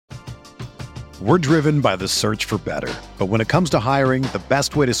We're driven by the search for better. But when it comes to hiring, the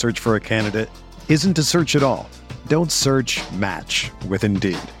best way to search for a candidate isn't to search at all. Don't search, match with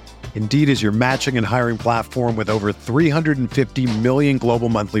Indeed. Indeed is your matching and hiring platform with over 350 million global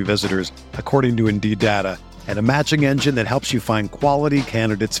monthly visitors, according to Indeed data, and a matching engine that helps you find quality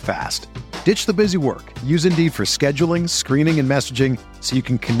candidates fast. Ditch the busy work. Use Indeed for scheduling, screening, and messaging so you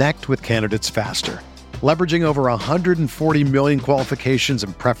can connect with candidates faster. Leveraging over 140 million qualifications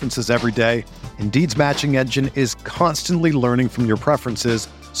and preferences every day, Indeed's matching engine is constantly learning from your preferences,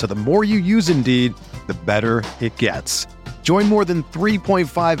 so the more you use Indeed, the better it gets. Join more than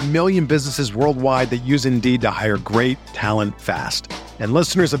 3.5 million businesses worldwide that use Indeed to hire great talent fast. And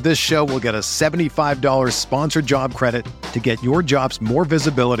listeners of this show will get a $75 sponsored job credit to get your jobs more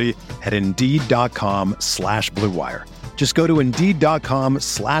visibility at Indeed.com/Blue Wire. Just go to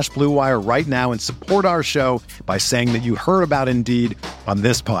Indeed.com/Blue Wire right now and support our show by saying that you heard about Indeed on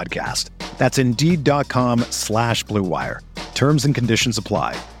this podcast. That's Indeed.com/Blue Wire. Terms and conditions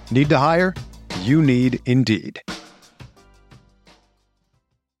apply. Need to hire? You need Indeed.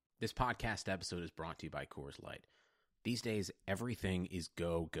 This podcast episode is brought to you by Coors Light. These days, everything is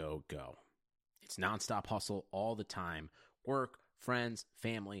go, go, go. It's nonstop hustle all the time. Work, friends,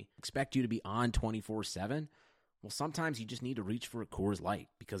 family. Expect you to be on 24/7? Well, sometimes you just need to reach for a Coors Light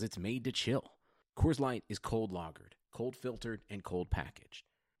because it's made to chill. Coors Light is cold lagered, cold filtered, and cold packaged.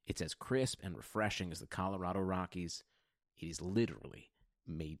 It's as crisp and refreshing as the Colorado Rockies. It is literally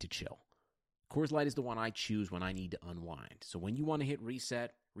made to chill. Coors Light is the one I choose when I need to unwind. So when you want to hit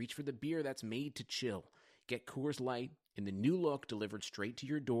reset, reach for the beer that's made to chill. Get Coors Light in the new look delivered straight to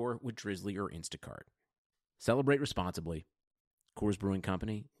your door with Drizzly or Instacart. Celebrate responsibly. Coors Brewing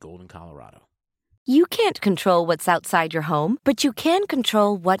Company, Golden, Colorado. You can't control what's outside your home, but you can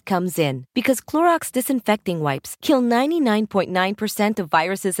control what comes in. Because Clorox disinfecting wipes kill 99.9% of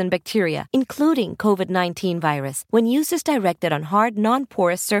viruses and bacteria, including COVID-19 virus, when used as directed on hard,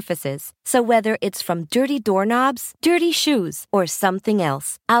 non-porous surfaces. So whether it's from dirty doorknobs, dirty shoes, or something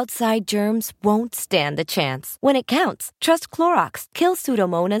else, outside germs won't stand a chance. When it counts, trust Clorox. Kill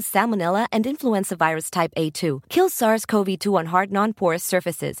Pseudomonas, Salmonella, and influenza virus type A2. Kill SARS-CoV-2 on hard, non-porous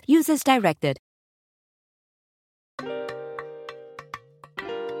surfaces. Use as directed.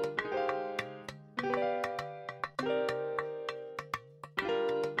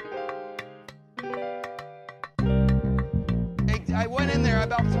 I went in there, I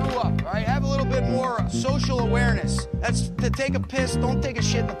about threw up, all right? Have a little bit more social awareness. That's to take a piss, don't take a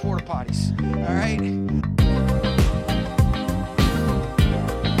shit in the porta potties, all right?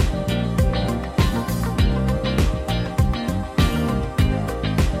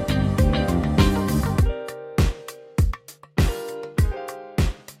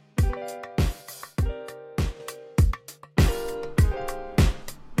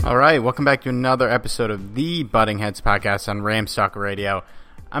 All right, welcome back to another episode of the Butting Heads podcast on Rams Talk Radio.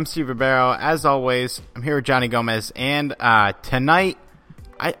 I'm Steve Ribeiro. As always, I'm here with Johnny Gomez, and tonight,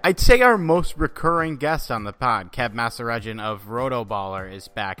 I'd say our most recurring guest on the pod, Kev Mahserejian of Rotoballer, is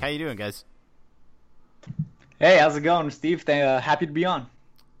back. How you doing, guys? Hey, how's it going, Steve? Happy to be on.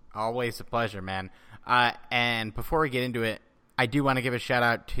 Always a pleasure, man. And before we get into it, I do want to give a shout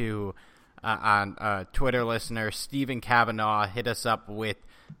out to on Twitter listener Stephen Kavanaugh. Hit us up with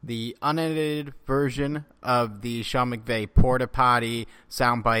the unedited version of the Sean McVay porta potty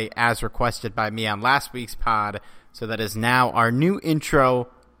soundbite as requested by me on last week's pod. So that is now our new intro.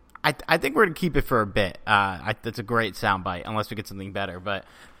 I think we're going to keep it for a bit. That's a great soundbite, unless we get something better. But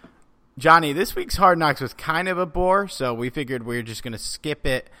Johnny, this week's Hard Knocks was kind of a bore, so we figured we were just going to skip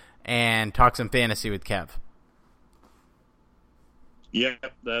it and talk some fantasy with Kev. Yeah,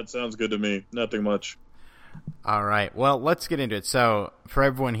 that sounds good to me. Nothing much. All right. Well, let's get into it. So for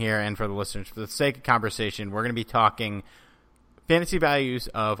everyone here and for the listeners, for the sake of conversation, we're going to be talking fantasy values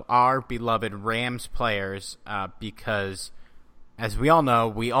of our beloved Rams players because, as we all know,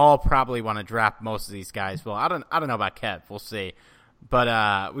 we all probably want to draft most of these guys. Well, I don't know about Kev. We'll see.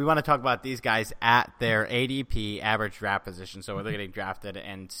 But we want to talk about these guys at their ADP, average draft position, so where they're getting drafted,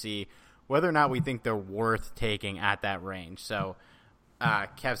 and see whether or not we think they're worth taking at that range. So,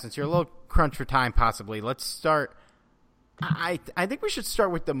 Kev, since you're a little crunch for time possibly, let's start. I think we should start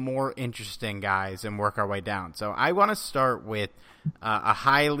with the more interesting guys and work our way down. So I want to start with a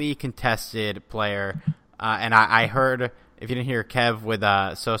highly contested player, and I heard, if you didn't hear Kev with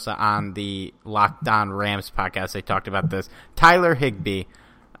Sosa on the Locked On Rams podcast, they talked about this. Tyler Higbee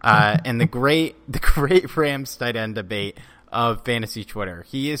and the great Rams tight end debate of fantasy Twitter.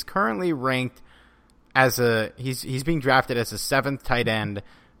 He is currently ranked as he's being drafted as a 7th tight end.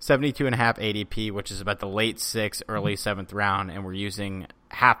 72.5 ADP, which is about the late 6th, early 7th round, and we're using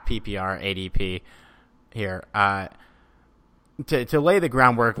half PPR ADP here. To lay the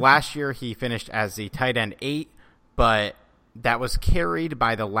groundwork, last year he finished as the tight end 8, but that was carried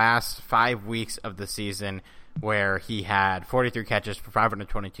by the last 5 weeks of the season, where he had 43 catches for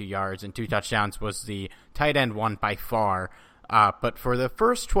 522 yards and 2 touchdowns, was the tight end 1 by far. But for the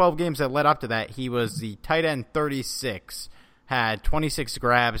first 12 games that led up to that, he was the tight end 36, had 26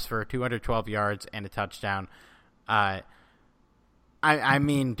 grabs for 212 yards and a touchdown. I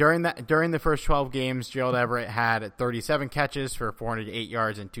mean, during the first 12 games, Gerald Everett had 37 catches for 408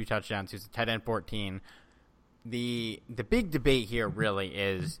 yards and 2 touchdowns. He was a tight end 14. The big debate here really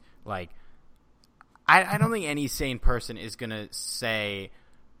is, like, I don't think any sane person is going to say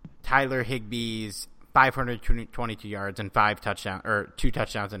Tyler Higbee's 522 yards and 2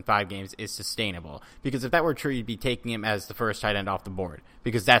 touchdowns in 5 games is sustainable. Because if that were true, you'd be taking him as the first tight end off the board,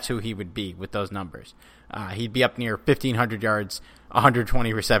 because that's who he would be with those numbers. He'd be up near 1,500 yards,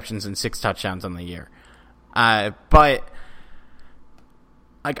 120 receptions, and 6 touchdowns on the year. But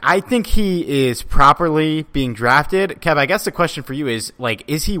like, I think he is properly being drafted. Kev, I guess the question for you is, like,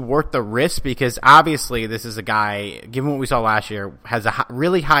 is he worth the risk? Because obviously this is a guy, given what we saw last year, has a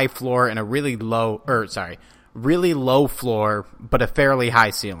really high floor and a really low floor, but a fairly high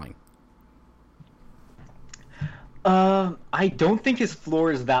ceiling. I don't think his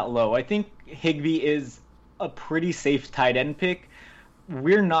floor is that low. I think Higbee is a pretty safe tight end pick.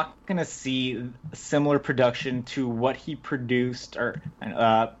 We're not going to see similar production to what he produced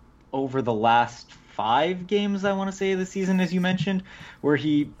over the last 5 games, I want to say, of the season, as you mentioned, where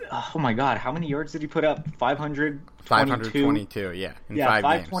oh my God, how many yards did he put up? 522, yeah. In 5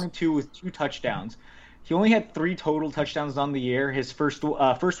 522 with 2 touchdowns. He only had 3 total touchdowns on the year, his first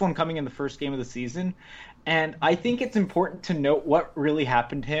one coming in the first game of the season. And I think it's important to note what really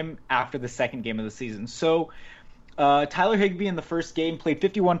happened to him after the second game of the season. So Tyler Higbee in the first game played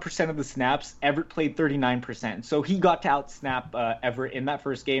 51% of the snaps. Everett played 39%. So he got to outsnap Everett in that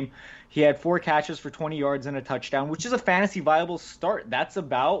first game. He had 4 catches for 20 yards and a touchdown, which is a fantasy viable start. That's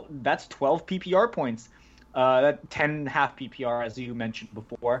 12 PPR points, 10 half PPR, as you mentioned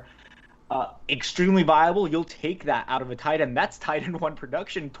before. Extremely viable. You'll take that out of a tight end. That's tight end 1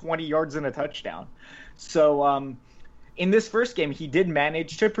 production, 20 yards and a touchdown. So in this first game, he did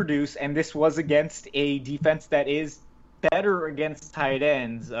manage to produce, and this was against a defense that is better against tight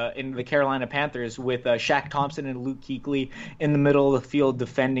ends in the Carolina Panthers, with Shaq Thompson and Luke Kuechly in the middle of the field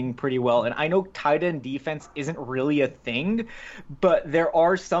defending pretty well. And I know tight end defense isn't really a thing, but there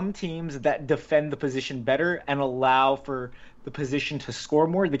are some teams that defend the position better and allow for the position to score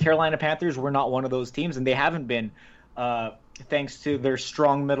more. The Carolina Panthers were not one of those teams, and they haven't been, thanks to their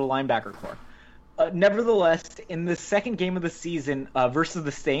strong middle linebacker core. Nevertheless, in the second game of the season versus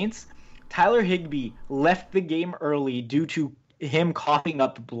the Saints, Tyler Higbee left the game early due to him coughing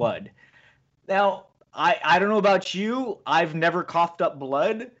up blood. Now, I don't know about you. I've never coughed up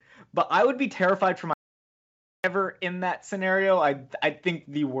blood, but I would be terrified for my ever in that scenario. I think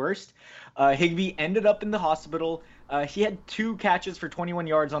the worst. Higbee ended up in the hospital. He had 2 catches for 21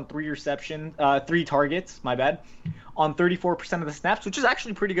 yards on 3 targets, on 34% of the snaps, which is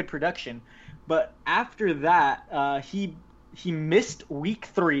actually pretty good production. But after that, he missed week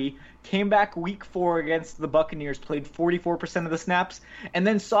 3, came back week 4 against the Buccaneers, played 44% of the snaps, and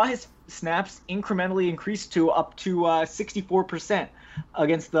then saw his snaps incrementally increase up to 64%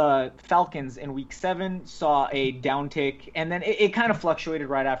 against the Falcons in week 7, saw a downtick, and then it kind of fluctuated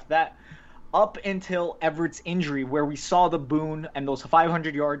right after that, up until Everett's injury, where we saw the boon and those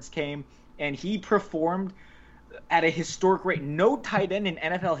 500 yards came, and he performed at a historic rate. No tight end in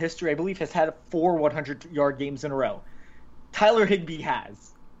NFL history, I believe, has had 4 100-yard games in a row. Tyler Higbee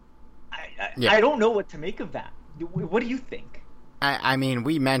has. I don't know what to make of that. What do you think? I mean,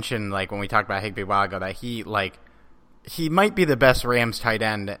 we mentioned, like, when we talked about Higbee a while ago, that he might be the best Rams tight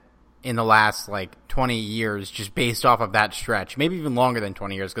end in the last, 20 years, just based off of that stretch. Maybe even longer than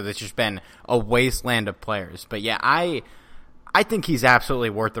 20 years, because it's just been a wasteland of players. But yeah, I think he's absolutely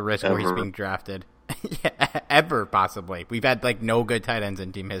worth the risk where he's being drafted. Yeah, ever, possibly. We've had no good tight ends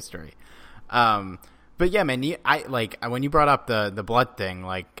in team history. But yeah, man, when you brought up the blood thing,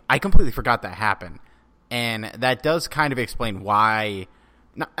 I completely forgot that happened, and that does kind of explain why.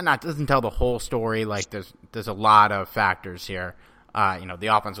 Not doesn't tell the whole story. There's a lot of factors here. The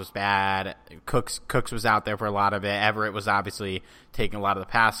offense was bad. Cooks was out there for a lot of it. Everett was obviously taking a lot of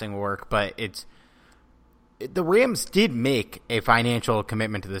the passing work, but the Rams did make a financial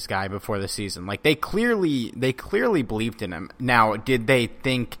commitment to this guy before the season. They clearly believed in him. Now, did they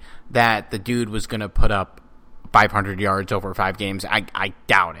think that the dude was going to put up 500 yards over 5 games. I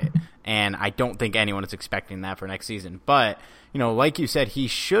doubt it. And I don't think anyone is expecting that for next season. But, like you said, he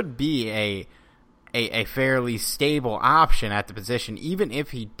should be a fairly stable option at the position, even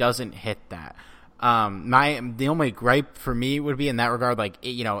if he doesn't hit that. The only gripe for me would be in that regard,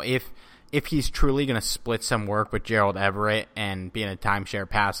 if he's truly going to split some work with Gerald Everett and be in a timeshare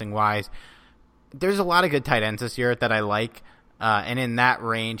passing wise, there's a lot of good tight ends this year that I like. And in that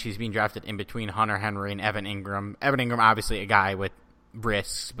range, he's being drafted in between Hunter Henry and Evan Ingram. Evan Ingram, obviously a guy with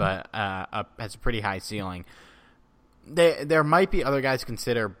risks, but has a pretty high ceiling. There might be other guys to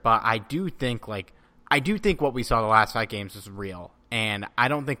consider, but I do think what we saw the last 5 games is real, and I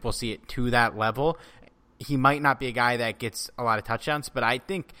don't think we'll see it to that level. He might not be a guy that gets a lot of touchdowns, but I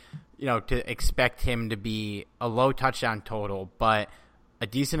think to expect him to be a low touchdown total, but a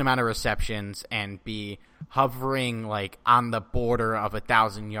decent amount of receptions and be hovering on the border of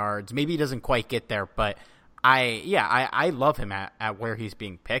 1,000 yards. Maybe he doesn't quite get there, but I love him at where he's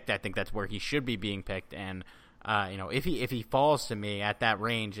being picked. I think that's where he should be being picked. And if he falls to me at that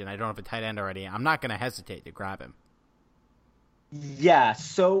range and I don't have a tight end already, I'm not going to hesitate to grab him. Yeah.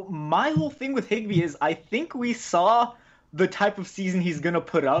 So my whole thing with Higbee is I think we saw the type of season he's going to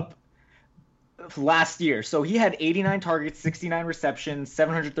put up last year. So he had 89 targets, 69 receptions,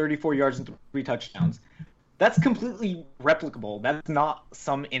 734 yards, and 3 touchdowns. That's completely replicable. That's not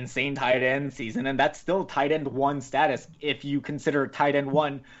some insane tight end season, and that's still tight end 1 status if you consider tight end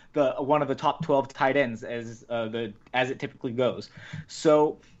 1 one of the top 12 tight ends as it typically goes.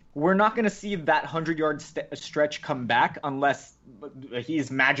 So we're not going to see that 100-yard stretch come back unless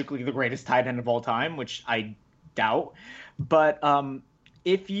he's magically the greatest tight end of all time, which I doubt. But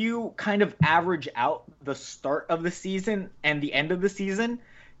if you kind of average out the start of the season and the end of the season,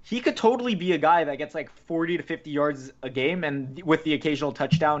 he could totally be a guy that gets 40 to 50 yards a game and with the occasional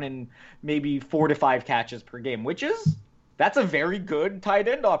touchdown and maybe 4 to 5 catches per game, that's a very good tight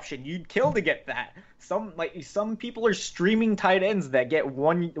end option. You'd kill to get that. Some people are streaming tight ends that get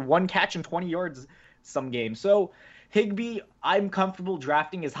one catch and 20 yards some games. So Higbee, I'm comfortable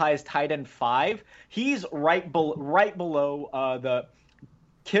drafting as high as tight end 5. He's right below the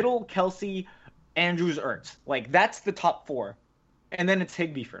Kittle, Kelsey, Andrews, Ertz. That's the top 4. And then it's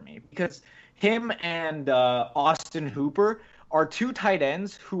Higbee for me because him and Austin Hooper are 2 tight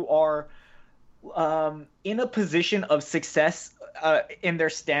ends who are in a position of success in their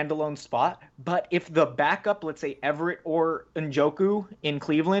standalone spot. But if the backup, let's say Everett or Njoku in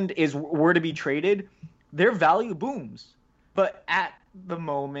Cleveland, were to be traded, their value booms. But at the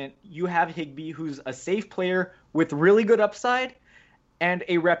moment, you have Higbee, who's a safe player with really good upside and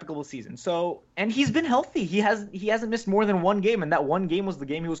a replicable season. So, and he's been healthy. He hasn't missed more than 1 game, and that 1 game was the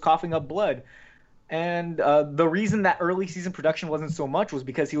game he was coughing up blood. And the reason that early season production wasn't so much was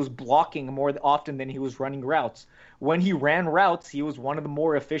because he was blocking more often than he was running routes. When he ran routes, he was one of the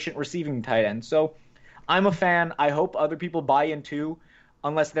more efficient receiving tight ends. So, I'm a fan. I hope other people buy in too,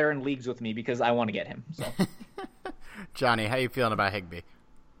 unless they're in leagues with me because I want to get him. So, Johnny, how you feeling about Higbee?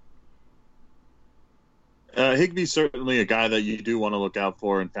 Higbee's certainly a guy that you do want to look out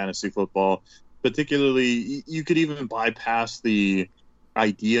for in fantasy football. Particularly, you could even bypass the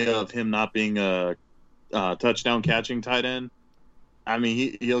idea of him not being a touchdown catching tight end. I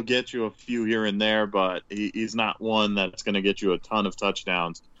mean, he'll get you a few here and there, but he's not one that's going to get you a ton of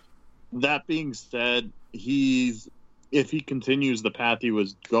touchdowns. That being said, if he continues the path he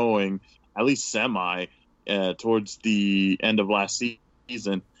was going, at least semi, towards the end of last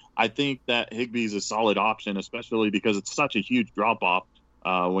season, I think that Higbee is a solid option, especially because it's such a huge drop-off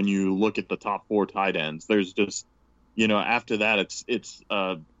when you look at the top 4 tight ends. There's just, after that, it's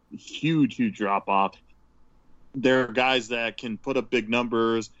a huge drop-off. There are guys that can put up big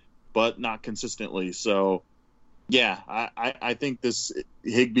numbers, but not consistently. So, yeah, I think this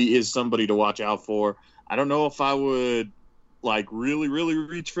Higbee is somebody to watch out for. I don't know if I would, really, really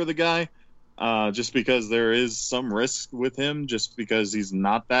reach for the guy. Just because there is some risk with him, just because he's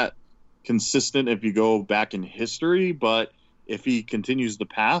not that consistent if you go back in history. But if he continues the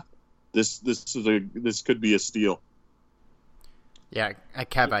path, this could be a steal. Yeah,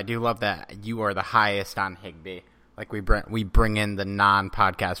 Kev, I do love that you are the highest on Higbee. We bring in the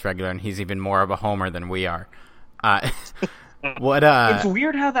non-podcast regular, and he's even more of a homer than we are. It's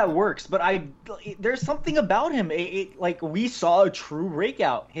weird how that works, but there's something about him. We saw a true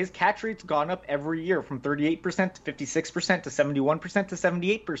breakout. His catch rate's gone up every year from 38% to 56% to 71% to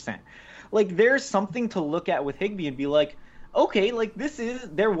 78%. There's something to look at with Higbee and be okay,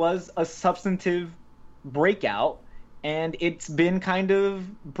 there was a substantive breakout, and it's been kind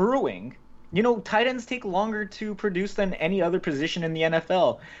of brewing. tight ends take longer to produce than any other position in the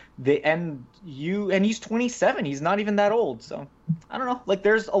NFL. And he's 27. He's not even that old. So I don't know. Like,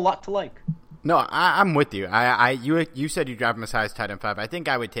 there's a lot to like. No, I'm with you. You said you drive him as high as tight end 5. I think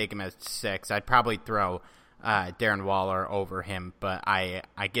I would take him as 6. I'd probably throw Darren Waller over him, but I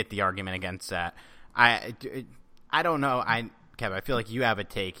get the argument against that. I don't know. Kev, I feel like you have a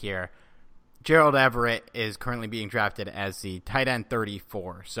take here. Gerald Everett is currently being drafted as the tight end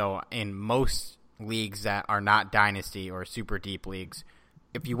 34. So in most leagues that are not dynasty or super deep leagues,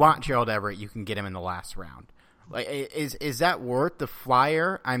 if you want Gerald Everett, you can get him in the last round. Like, is that worth the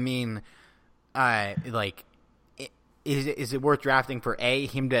flyer? I mean, is it worth drafting for A,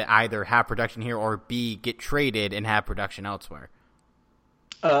 him to either have production here, or B, get traded and have production elsewhere?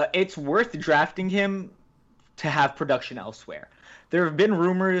 It's worth drafting him to have production elsewhere. There have been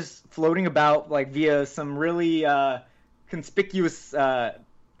rumors floating about, like, via some really conspicuous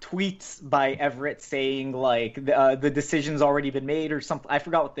tweets by Everett saying, like, the decision's already been made or something. I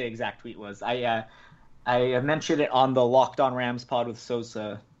forgot what the exact tweet was. I mentioned it on the Locked On Rams pod with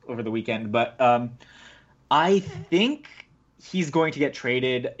Sosa over the weekend, but I think he's going to get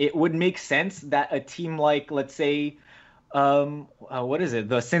traded. It would make sense that a team like, let's say,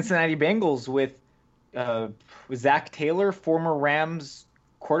 the Cincinnati Bengals with Zach Taylor, former Rams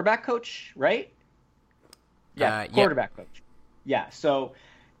quarterback coach, right? Yeah, quarterback coach. Yeah, so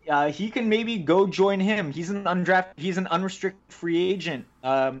he can maybe go join him. He's an unrestricted free agent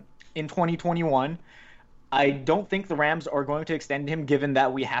in 2021. I don't think the Rams are going to extend him, given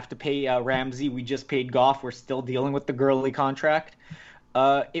that we have to pay Ramsey. We just paid Goff. We're still dealing with the Gurley contract.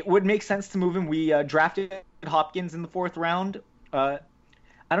 It would make sense to move him. We drafted Hopkins in the 4th round. I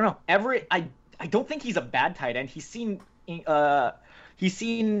don't know. Everett, I don't think he's a bad tight end. He's seen an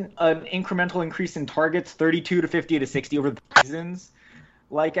incremental increase in targets, 32 to 50 to 60 over the seasons.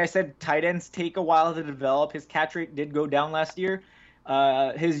 Like I said, tight ends take a while to develop. His catch rate did go down last year.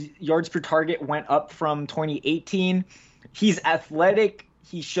 His yards per target went up from 2018. He's athletic.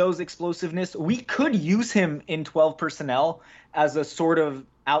 He shows explosiveness. We could use him in 12 personnel as a sort of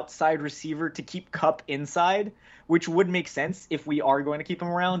outside receiver to keep Kupp inside, which would make sense if we are going to keep him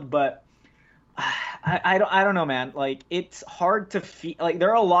around. But I don't know, man. Like, it's hard to feed. Like, there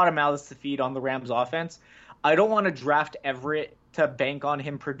are a lot of mouths to feed on the Rams offense. I don't want to draft Everett to bank on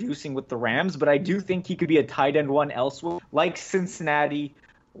him producing with the Rams, but I do think he could be a tight end 1 elsewhere, like Cincinnati,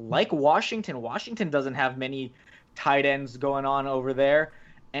 like Washington. Washington doesn't have many tight ends going on over there,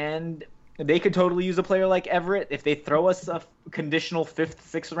 and they could totally use a player like Everett. If they throw us a conditional 5th,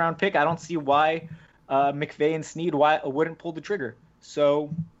 6th round pick, I don't see why McVay and Snead wouldn't pull the trigger.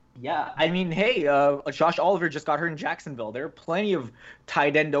 So, yeah, I mean, hey, Josh Oliver just got hurt in Jacksonville. There are plenty of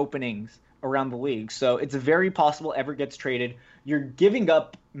tight end openings around the league, so it's very possible Everett gets traded. You're giving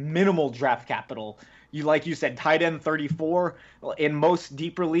up minimal draft capital. Like you said, tight end 34. In most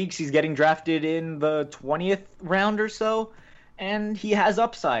deeper leagues, he's getting drafted in the 20th round or so, and he has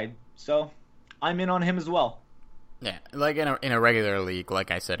upside. So I'm in on him as well. Yeah, like in a regular league,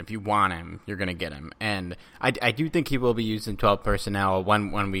 like I said, if you want him, you're going to get him. And I do think he will be used in 12 personnel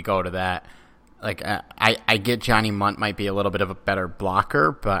when we go to that. Like, I get Johnny Munt might be a little bit of a better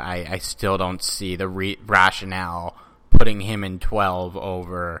blocker, but I still don't see the rationale putting him in 12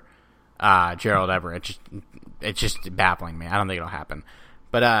 over Gerald Everett. It's just baffling me. I don't think it'll happen.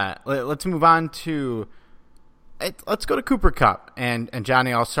 But let's move on to let's go to Cooper Kupp. And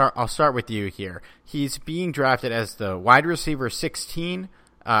Johnny, I'll start with you here. He's being drafted as the wide receiver 16,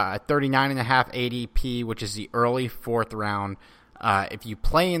 39.5 ADP, which is the early 4th round. If you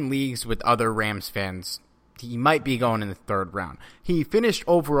play in leagues with other Rams fans, he might be going in the 3rd round. He finished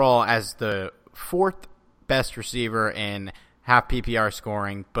overall as the 4th best receiver in half PPR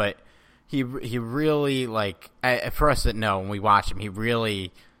scoring, but he really, like, for us that know when we watch him, it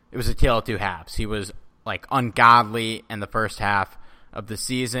was a tale of two halves. He was, like, ungodly in the first half of the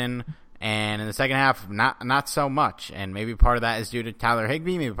season, and in the second half, not so much. And maybe part of that is due to Tyler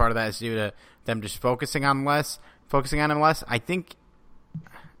Higbee. Maybe part of that is due to them just focusing on him less. I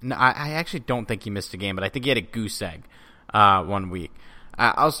actually don't think he missed a game, but I think he had a goose egg 1 week.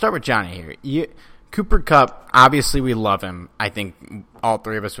 I'll start with Johnny here. Cooper Kupp, obviously we love him. I think all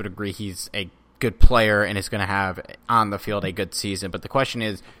 3 of us would agree he's a good player and is going to have on the field a good season. But the question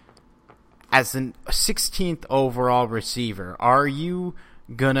is, as the 16th overall receiver, are you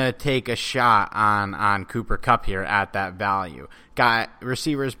going to take a shot on Cooper Kupp here at that value? Got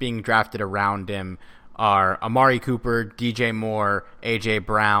receivers being drafted around him are Amari Cooper, DJ Moore, A.J.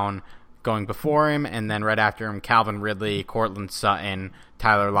 Brown going before him, and then right after him, Calvin Ridley, Cortland Sutton,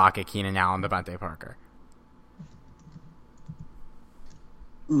 Tyler Lockett, Keenan Allen, Devontae Parker.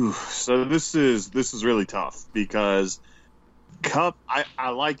 So this is really tough because Kupp, I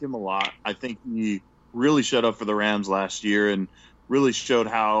like him a lot. I think he really showed up for the Rams last year and really showed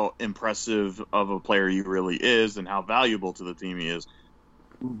how impressive of a player he really is and how valuable to the team he is.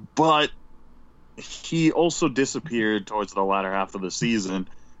 But he also disappeared towards the latter half of the season,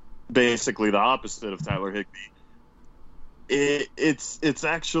 basically the opposite of Tyler Higbee. It's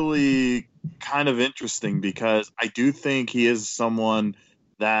actually kind of interesting because I do think he is someone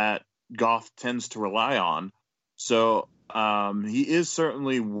that Goff tends to rely on. So he is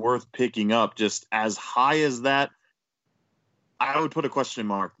certainly worth picking up. Just as high as that, I would put a question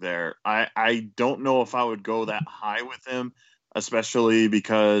mark there. I don't know if I would go that high with him, especially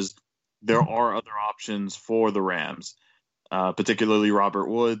because there are other options for the Rams, particularly Robert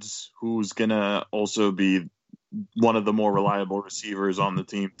Woods, who's going to also be one of the more reliable receivers on the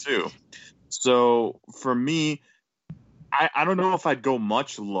team too. So for me, I don't know if I'd go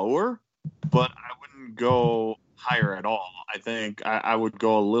much lower, but I wouldn't go higher at all. I think I would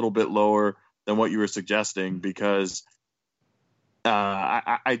go a little bit lower than what you were suggesting because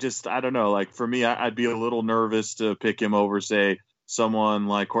I don't know. Like for me, I'd be a little nervous to pick him over, say, someone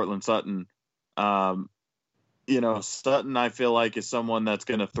like Cortland Sutton. Sutton, I feel like, is someone that's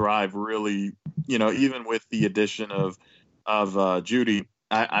going to thrive really, even with the addition of Judy.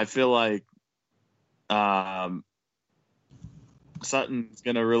 I feel like Sutton's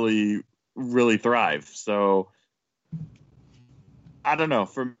going to really, really thrive. So I don't know.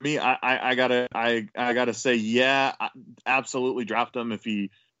 For me, I gotta say, yeah, absolutely draft him if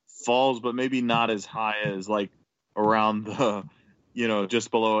he falls, but maybe not as high as like around the, just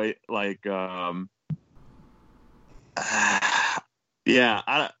below it, like, yeah,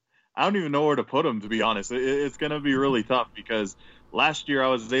 I don't even know where to put him, to be honest. It's gonna be really tough because last year I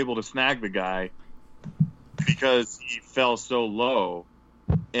was able to snag the guy because he fell so low,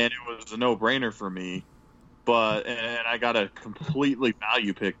 and it was a no-brainer for me. And I got a completely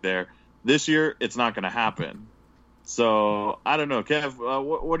value pick there. This year, it's not going to happen. So, I don't know. Kev,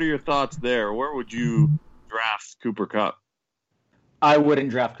 what are your thoughts there? Where would you draft Cooper Kupp? I wouldn't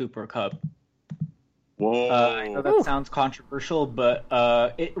draft Cooper Kupp. Whoa. I know that sounds controversial, but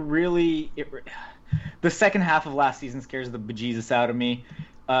the second half of last season scares the bejesus out of me.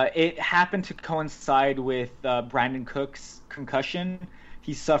 It happened to coincide with Brandon Cook's concussion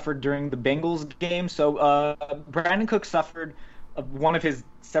he suffered during the Bengals game. So Brandon Cook suffered one of his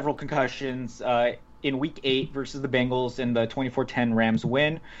several concussions in Week 8 versus the Bengals in the 24-10 Rams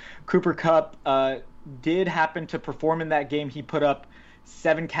win. Cooper Kupp did happen to perform in that game. He put up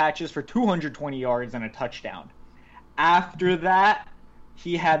 7 catches for 220 yards and a touchdown. After that,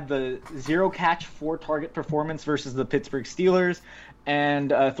 he had the 0-catch, 4-target performance versus the Pittsburgh Steelers. And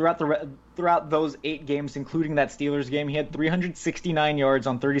throughout those 8 games, including that Steelers game, he had 369 yards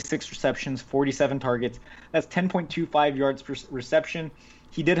on 36 receptions, 47 targets. That's 10.25 yards per reception.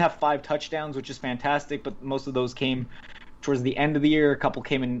 He did have 5 touchdowns, which is fantastic, but most of those came towards the end of the year. A couple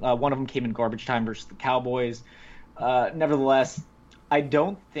came in. One of them came in garbage time versus the Cowboys. Nevertheless, I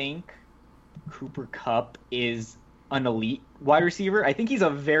don't think Cooper Kupp is an elite wide receiver. I think he's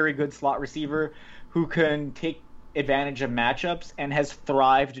a very good slot receiver who can take advantage of matchups and has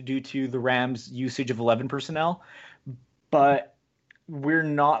thrived due to the Rams' usage of 11 personnel. But we're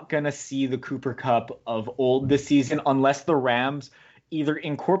not going to see the Cooper Kupp of old this season unless the Rams either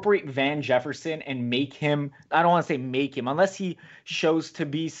incorporate Van Jefferson and make him, I don't want to say make him, unless he shows to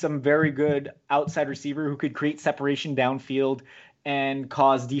be some very good outside receiver who could create separation downfield and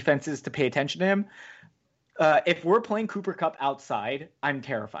cause defenses to pay attention to him. If we're playing Cooper Kupp outside, I'm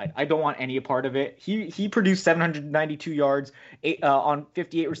terrified. I don't want any part of it. He produced 792 yards on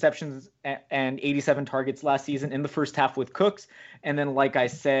 58 receptions and 87 targets last season in the first half with Cooks. And then, like I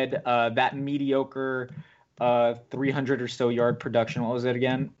said, that mediocre 300 or so yard production. What was it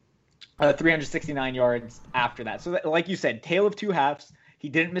again? 369 yards after that. So like you said, tale of two halves. He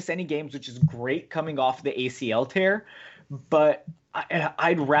didn't miss any games, which is great coming off the ACL tear. But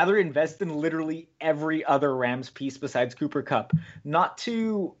I'd rather invest in literally every other Rams piece besides Cooper Kupp. Not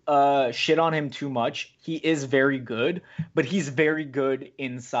to shit on him too much. He is very good, but he's very good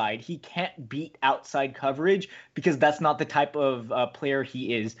inside. He can't beat outside coverage because that's not the type of player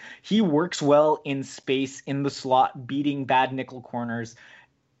he is. He works well in space, in the slot, beating bad nickel corners.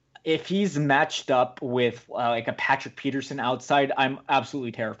 If he's matched up with like a Patrick Peterson outside, I'm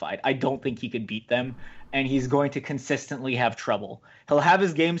absolutely terrified. I don't think he could beat them. And he's going to consistently have trouble. He'll have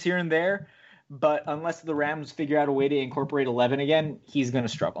his games here and there, but unless the Rams figure out a way to incorporate 11 again, he's going to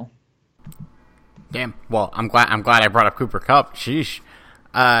struggle. Damn. Well, I'm glad I brought up Cooper Kupp. Sheesh.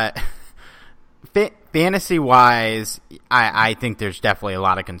 fantasy-wise, I think there's definitely a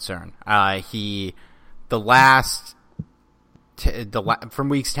lot of concern. From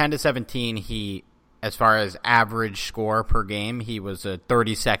weeks 10 to 17, he, as far as average score per game, he was a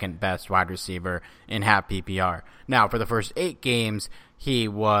 32nd best wide receiver in half PPR. Now, for the first 8 games, he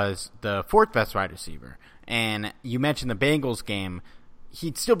was the 4th best wide receiver. And you mentioned the Bengals game.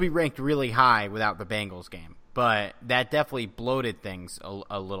 He'd still be ranked really high without the Bengals game. But that definitely bloated things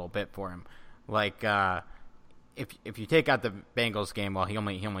a little bit for him. Like, if you take out the Bengals game, well, he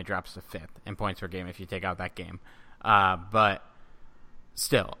only drops to 5th in points per game if you take out that game. But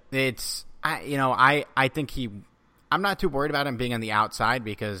still, I think I'm not too worried about him being on the outside,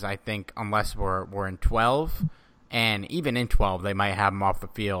 because I think unless we're in 12, and even in 12, they might have him off the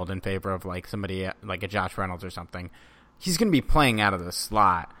field in favor of like somebody like a Josh Reynolds or something. He's going to be playing out of the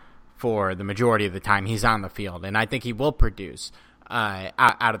slot for the majority of the time he's on the field, and I think he will produce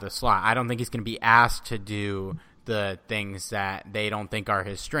out of the slot. I don't think he's going to be asked to do the things that they don't think are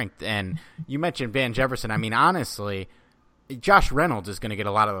his strength. And you mentioned Van Jefferson. I mean, honestly, Josh Reynolds is going to get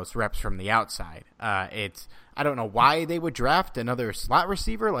a lot of those reps from the outside. I don't know why they would draft another slot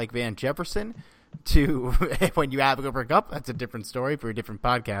receiver like Van Jefferson to when you have Cooper Kupp. That's a different story for a different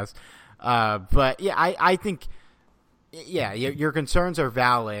podcast. But yeah, I think, yeah, your concerns are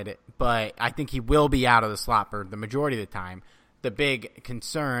valid, but I think he will be out of the slot for the majority of the time. The big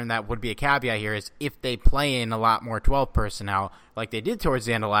concern that would be a caveat here is if they play in a lot more 12 personnel like they did towards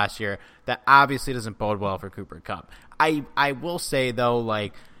the end of last year, that obviously doesn't bode well for Cooper Kupp. I will say, though,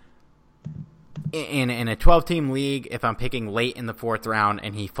 like in a 12-team league, if I'm picking late in the 4th round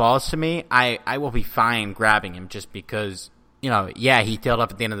and he falls to me, I will be fine grabbing him, just because, yeah, he tailed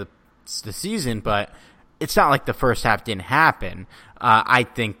up at the end of the season, but it's not like the first half didn't happen. I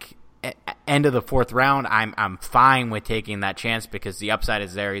think end of the 4th round, I'm fine with taking that chance because the upside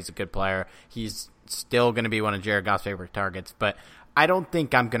is there. He's a good player. He's still going to be one of Jared Goff's favorite targets, but I don't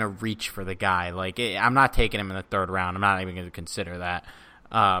think I'm going to reach for the guy. Like, I'm not taking him in the 3rd round. I'm not even going to consider that.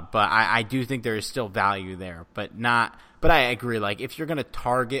 But I do think there is still value there, but I agree. Like, if you're going to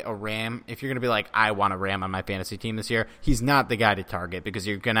target a Ram, if you're going to be like, I want a Ram on my fantasy team this year, he's not the guy to target, because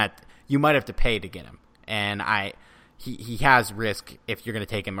you might have to pay to get him. And he has risk if you're going to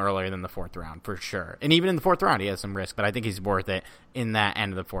take him earlier than the 4th round, for sure. And even in the 4th round, he has some risk, but I think he's worth it in that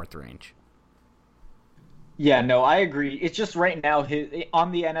end of the 4th range. Yeah, no, I agree. It's just right now,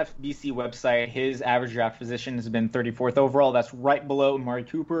 on the NFBC website, his average draft position has been 34th overall. That's right below Amari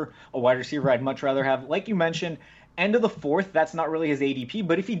Cooper, a wide receiver I'd much rather have. Like you mentioned, end of the 4th, that's not really his ADP.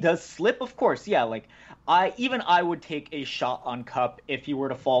 But if he does slip, of course, yeah, like I would take a shot on Kupp if he were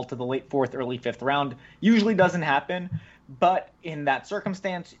to fall to the late 4th, early 5th round. Usually doesn't happen, but in that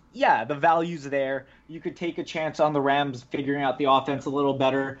circumstance, yeah, the value's there. You could take a chance on the Rams figuring out the offense a little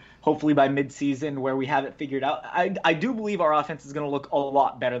better, hopefully by midseason where we have it figured out. I do believe our offense is going to look a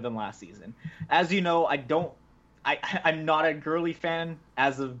lot better than last season. As you know, I'm not a Gurley fan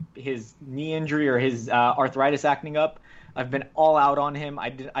as of his knee injury or his arthritis acting up. I've been all out on him. I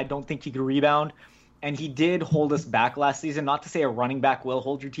don't think he could rebound. And he did hold us back last season. Not to say a running back will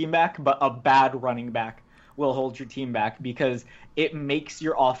hold your team back, but a bad running back will hold your team back, because it makes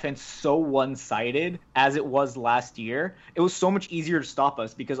your offense so one-sided as it was last year. It was so much easier to stop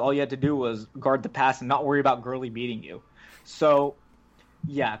us because all you had to do was guard the pass and not worry about Gurley beating you. So,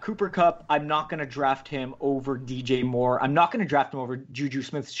 yeah, Cooper Kupp, I'm not going to draft him over DJ Moore. I'm not going to draft him over Juju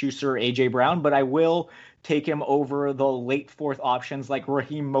Smith-Schuster or A.J. Brown, but I will take him over the late 4th options like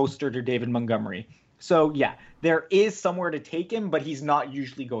Raheem Mostert or David Montgomery. So, yeah, there is somewhere to take him, but he's not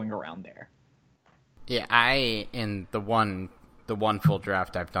usually going around there. Yeah, in the one full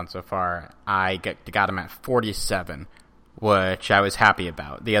draft I've done so far, I got him at 47, which I was happy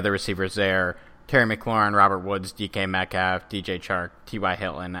about. The other receivers there, Terry McLaurin, Robert Woods, DK Metcalf, DJ Chark, T.Y.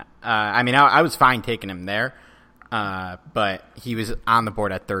 Hilton. I was fine taking him there, but he was on the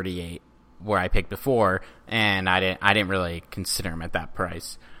board at 38, where I picked before, and I didn't really consider him at that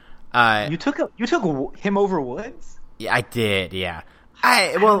price. You took him over Woods? Yeah, I did. Yeah.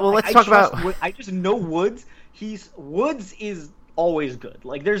 Let's talk about. I just know Woods. Woods is always good.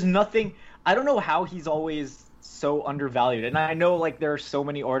 Like, there's nothing. I don't know how he's always so undervalued. And I know, like, there are so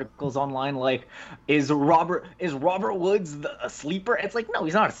many articles online. Like, is Robert Woods a sleeper? It's like, no,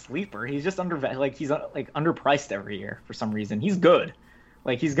 he's not a sleeper. He's just undervalued. Like, he's underpriced every year for some reason. He's good.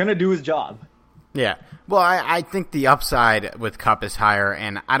 Like, he's gonna do his job. Yeah. Well, I think the upside with Kupp is higher,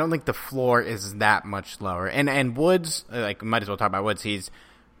 and I don't think the floor is that much lower. And Woods, like, might as well talk about Woods. He's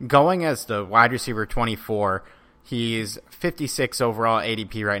going as the wide receiver 24. He's 56 overall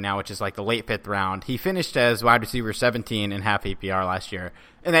ADP right now, which is like the late 5th round. He finished as wide receiver 17 in half PPR last year,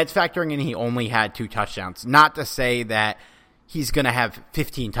 and that's factoring in he only had 2 touchdowns. Not to say that he's going to have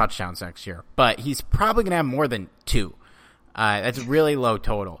 15 touchdowns next year, but he's probably going to have more than 2. That's a really low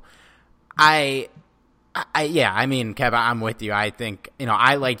total. I mean, Kev, I'm with you. I think,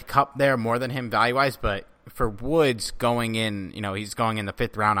 I liked Kupp there more than him value-wise, but for Woods going in, he's going in the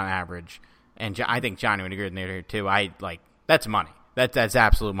 5th round on average. And I think Johnny would agree with me here too. That's money. That's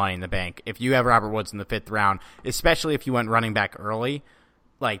absolute money in the bank. If you have Robert Woods in the 5th round, especially if you went running back early,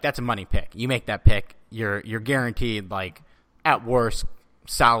 that's a money pick. You make that pick, you're guaranteed, at worst,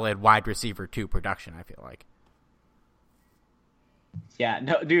 solid wide receiver 2 production, I feel like. Yeah,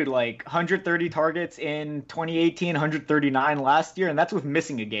 no, dude, 130 targets in 2018, 139 last year, and that's with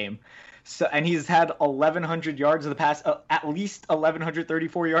missing a game. So, and he's had 1,100 yards of the past, at least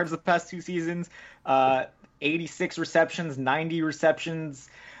 1,134 yards the past 2 seasons, 86 receptions, 90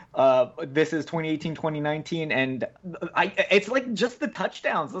 receptions. This is 2018, 2019, and it's just the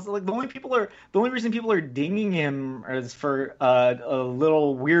touchdowns. It's the only reason people are dinging him is for a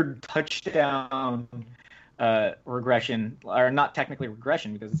little weird touchdown regression, or not technically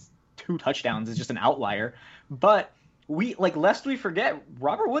regression because 2 touchdowns is just an outlier, but. Lest we forget,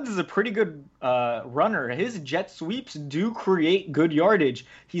 Robert Woods is a pretty good runner. His jet sweeps do create good yardage.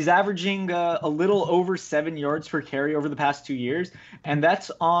 He's averaging a little over 7 yards per carry over the past 2 years, and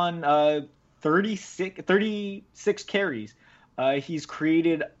that's on 36 carries. He's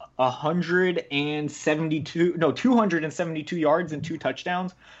created 272 yards and 2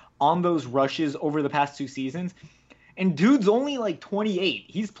 touchdowns on those rushes over the past 2 seasons. And dude's only 28.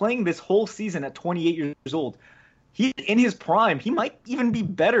 He's playing this whole season at 28 years old. He's in his prime. He might even be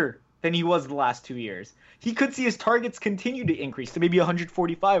better than he was the last 2 years. He could see his targets continue to increase to maybe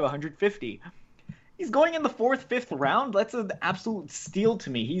 145, 150. He's going in the 4th, 5th round. That's an absolute steal to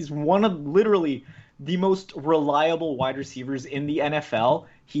me. He's one of literally the most reliable wide receivers in the NFL.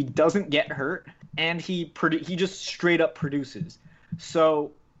 He doesn't get hurt, and he just straight up produces.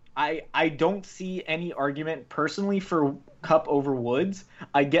 So I don't see any argument personally for Kupp over Woods.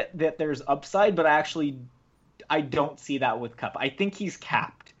 I get that there's upside, but I don't see that with Kupp. I think he's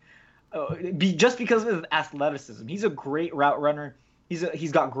capped, just because of his athleticism. He's a great route runner.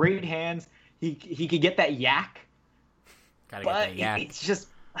 He's got great hands. He could get that yak. Gotta get that yak. It's just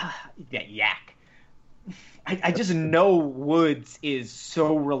that yak. I just know Woods is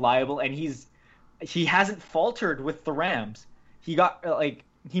so reliable, and he hasn't faltered with the Rams. He got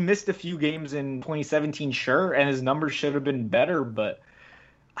he missed a few games in 2017, sure, and his numbers should have been better, but.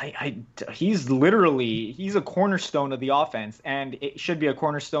 He's a cornerstone of the offense, and it should be a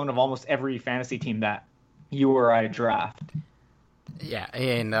cornerstone of almost every fantasy team that you or I draft. Yeah,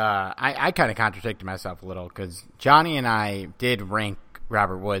 and I kind of contradicted myself a little because Johnny and I did rank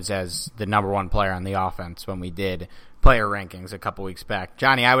Robert Woods as the number 1 player on the offense when we did player rankings a couple weeks back.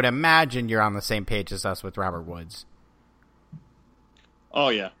 Johnny, I would imagine you're on the same page as us with Robert Woods. Oh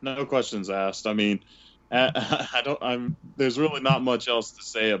yeah, no questions asked. I mean. There's really not much else to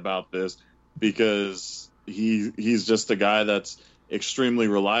say about this because he's just a guy that's extremely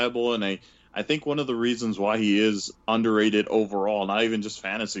reliable, and I think one of the reasons why he is underrated overall, not even just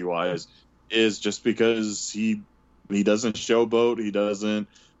fantasy wise, is just because he doesn't showboat, he doesn't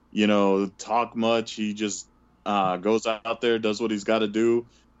talk much, he just goes out there, does what he's got to do,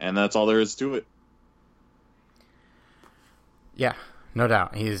 and that's all there is to it. Yeah, no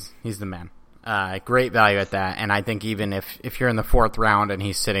doubt, he's the man. Great value at that, and I think even if you're in the 4th round and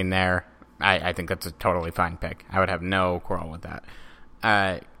he's sitting there, I think that's a totally fine pick. I would have no quarrel with that.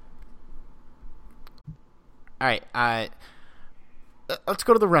 All right, let's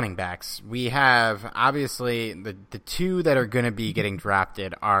go to the running backs. We have, obviously, the 2 that are going to be getting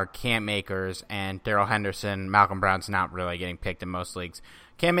drafted are Cam Akers and Darrell Henderson. Malcolm Brown's not really getting picked in most leagues.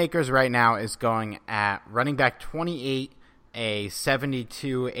 Cam Akers right now is going at running back 28, a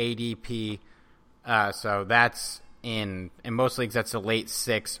 72 ADP. So that's in most leagues, that's the late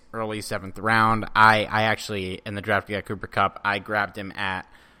 6th, early 7th round. I actually, in the draft we got Cooper Kupp, I grabbed him at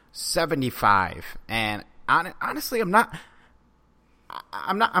 75. And honestly, I'm not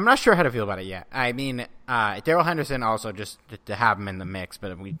sure how to feel about it yet. I mean, Darrell Henderson also, just to have him in the mix,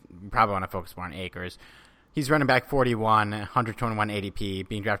 but we probably want to focus more on Akers. He's running back 41, 121 ADP,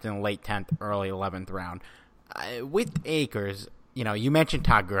 being drafted in the late 10th, early 11th round. With Akers, you mentioned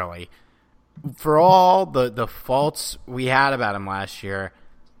Todd Gurley. For all the faults we had about him last year,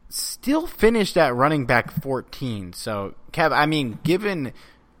 still finished at running back 14. So, Kev, I mean, given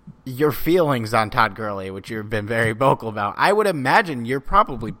your feelings on Todd Gurley, which you've been very vocal about, I would imagine you're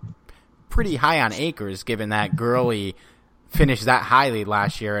probably pretty high on Akers, given that Gurley finished that highly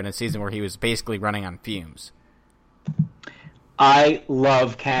last year in a season where he was basically running on fumes. I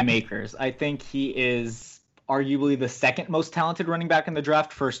love Cam Akers. I think he is arguably the second most talented running back in the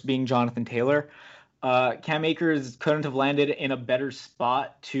draft, first being Jonathan Taylor. Cam Akers couldn't have landed in a better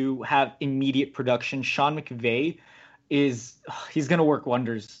spot to have immediate production. Sean McVay he's going to work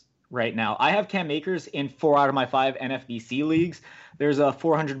wonders right now. I have Cam Akers in 4 out of my 5 NFBC leagues. There's a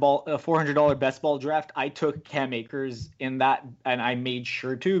 $400 best ball draft. I took Cam Akers in that, and I made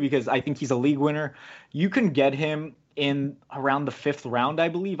sure to, because I think he's a league winner. You can get him in around the 5th round, I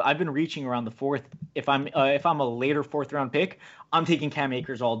believe. I've been reaching around the 4th. If I'm a later 4th round pick, I'm taking Cam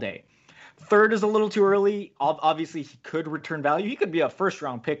Akers all day. 3rd is a little too early. Obviously, he could return value. He could be a 1st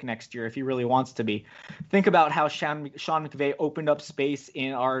round pick next year if he really wants to be. Think about how Sean McVay opened up space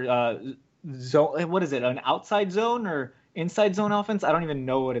in our zone. What is it? An outside zone or inside zone offense? I don't even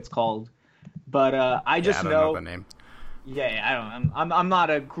know what it's called. But I don't know the name. Yeah, I don't. I'm not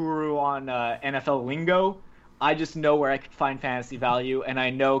a guru on NFL lingo. I just know where I could find fantasy value, and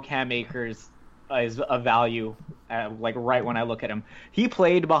I know Cam Akers is a value, like right when I look at him. He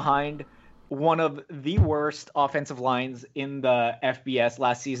played behind one of the worst offensive lines in the FBS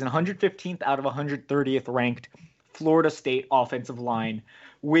last season, 115th out of 130th ranked Florida State offensive line,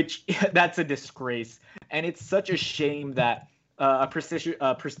 which that's a disgrace. And it's such a shame that a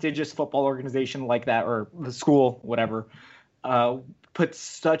prestigious football organization like that, or the school, whatever, puts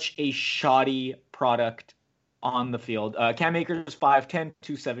such a shoddy product on the field. Cam Akers 5'10",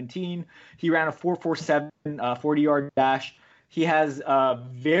 217. He ran a 4.47 40-yard dash. He has a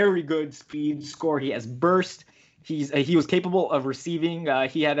very good speed score. He has burst. He was capable of receiving.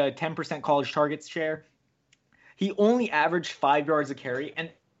 He had a 10% college targets share. He only averaged 5 yards a carry. And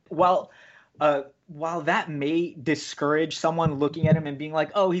while that may discourage someone looking at him and being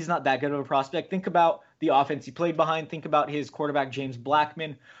like, oh, he's not that good of a prospect, think about the offense he played behind. Think about his quarterback, James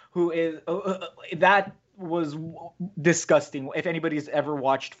Blackman, who is that was disgusting. If anybody's ever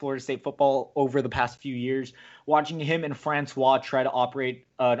watched Florida State football over the past few years, watching him and Francois try to operate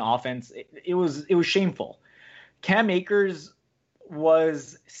an offense, it was shameful. Cam Akers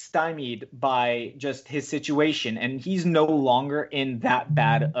was stymied by just his situation, and he's no longer in that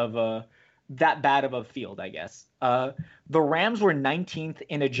bad of a field, I guess. The Rams were 19th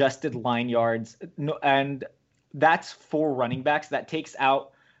in adjusted line yards, and that's for running backs. That takes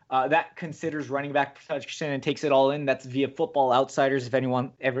out that considers running back protection and takes it all in. That's via Football Outsiders, if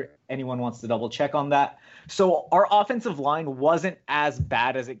anyone wants to double check on that. So our offensive line wasn't as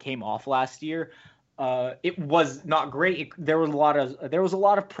bad as it came off last year. It was not great. There was a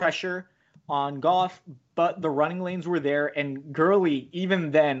lot of pressure on Goff, but the running lanes were there, and Gurley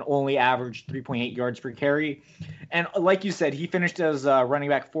even then only averaged 3.8 yards per carry. And like you said, he finished as running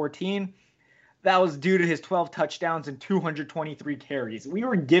back 14. That was due to his 12 touchdowns and 223 carries. We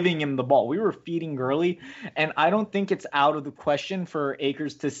were giving him the ball. We were feeding Gurley, and I don't think it's out of the question for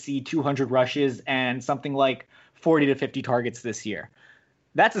Akers to see 200 rushes and something like 40 to 50 targets this year.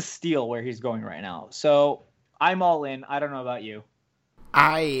 That's a steal where he's going right now. So I'm all in. I don't know about you.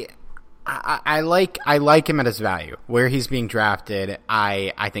 I like him at his value. Where he's being drafted,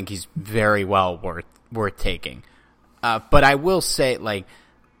 I think he's very well worth taking. But I will say, like,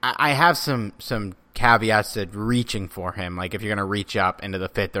 I have some caveats to reaching for him, like if you're going to reach up into the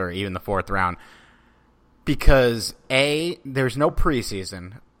 5th or even the 4th round, because there's no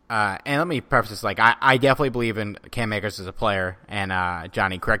preseason, and let me preface this, like I definitely believe in Cam Akers as a player, and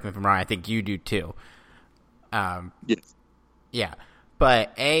Johnny, correct me if I'm wrong, I think you do too. Yes. Yeah,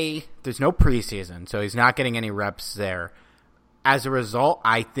 but there's no preseason, so he's not getting any reps there. As a result,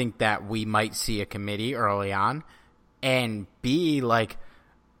 I think that we might see a committee early on, and B, like,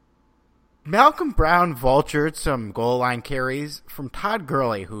 Malcolm Brown vultured some goal line carries from Todd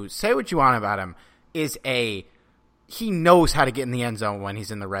Gurley, who, say what you want about him, he knows how to get in the end zone when he's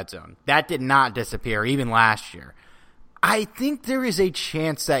in the red zone. That did not disappear even last year. I think there is a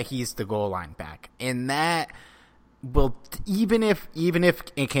chance that he's the goal line back, and that will, even if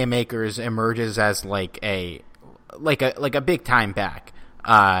Cam Akers emerges as like a big time back.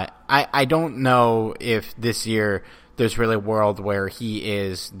 I don't know if this year there's really a world where he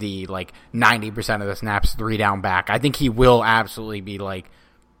is the, like, 90% of the snaps 3-down back. I think he will absolutely be, like,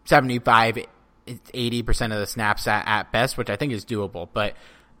 75, 80% of the snaps at best, which I think is doable. But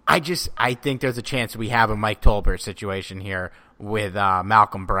I think there's a chance we have a Mike Tolbert situation here with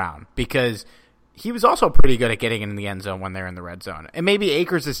Malcolm Brown, because he was also pretty good at getting in the end zone when they're in the red zone. And maybe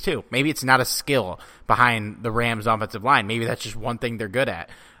Akers is too. Maybe it's not a skill behind the Rams' offensive line. Maybe that's just one thing they're good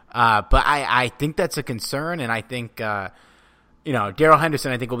at. But I think that's a concern, and I think Darrell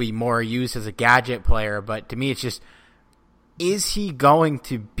Henderson, I think, will be more used as a gadget player, but to me, it's just, is he going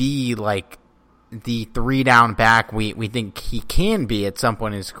to be like the 3-down back we think he can be at some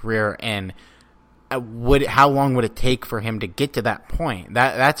point in his career, and how long would it take for him to get to that point?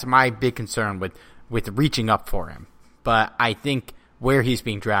 That's my big concern with reaching up for him. But I think where he's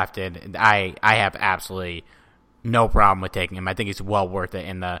being drafted, I have absolutely no problem with taking him. I think he's well worth it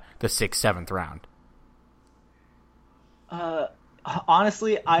in the 6th, 7th round.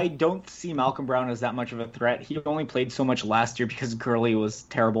 Honestly, I don't see Malcolm Brown as that much of a threat. He only played so much last year because Gurley was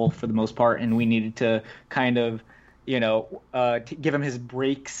terrible for the most part, and we needed to kind of, to give him his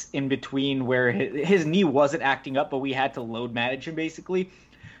breaks in between where his knee wasn't acting up, but we had to load manage him basically.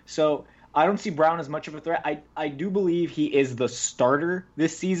 So I don't see Brown as much of a threat. I do believe he is the starter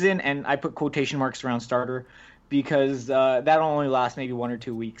this season, and I put quotation marks around starter because that'll only last maybe 1 or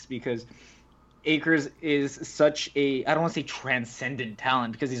 2 weeks, because Akers is such I don't want to say transcendent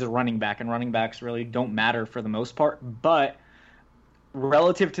talent because he's a running back, and running backs really don't matter for the most part. But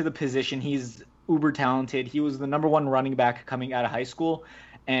relative to the position, he's uber talented. He was the number 1 running back coming out of high school,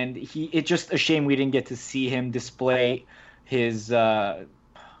 and it's just a shame we didn't get to see him display his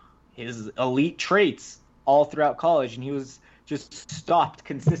elite traits all throughout college, and he was just stopped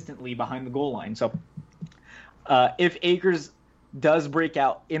consistently behind the goal line. So if Akers does break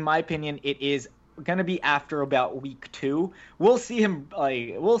out, in my opinion, it is going to be after about week 2. We'll see him,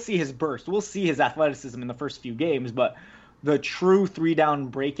 we'll see his burst. We'll see his athleticism in the first few games, but the true 3-down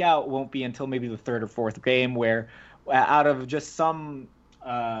breakout won't be until maybe the 3rd or 4th game, where out of just some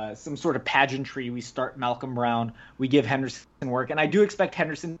sort of pageantry, we start Malcolm Brown, we give Henderson work, and I do expect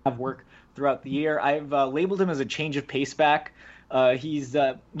Henderson to have work throughout the year. I've labeled him as a change of pace back. He's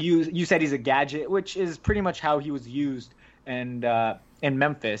you said he's a gadget, which is pretty much how he was used and in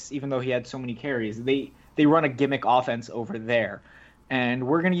Memphis, even though he had so many carries. They run a gimmick offense over there, and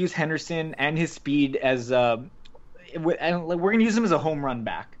we're going to use Henderson and his speed as we're going to use him as a home run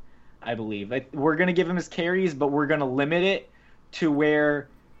back, I believe. We're going to give him his carries, but we're going to limit it to where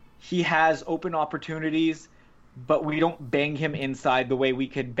he has open opportunities, but we don't bang him inside the way we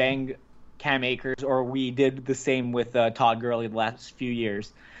could bang Cam Akers, or we did the same with Todd Gurley the last few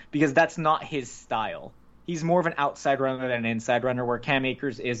years, because that's not his style. He's more of an outside runner than an inside runner, where Cam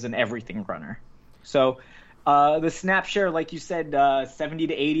Akers is an everything runner. So the snap share, like you said, 70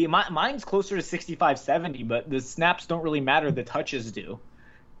 to 80. Mine's closer to 65, 70, but the snaps don't really matter. The touches do.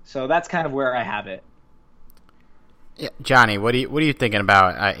 So that's kind of where I have it. Yeah, Johnny, what are you thinking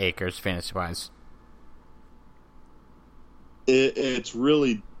about Akers fantasy-wise? It's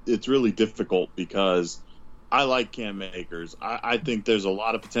really difficult because I like Cam Akers. I think there's a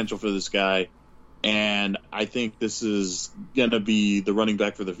lot of potential for this guy. And I think this is going to be the running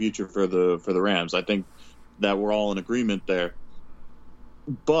back for the future for the Rams. I think that we're all in agreement there.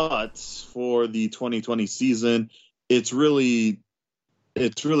 But for the 2020 season, it's really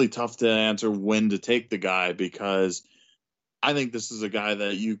tough to answer when to take the guy, because I think this is a guy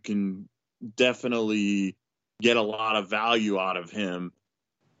that you can definitely get a lot of value out of him.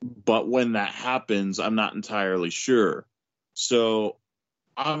 But when that happens, I'm not entirely sure. So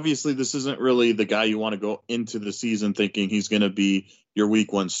obviously, this isn't really the guy you want to go into the season thinking he's going to be your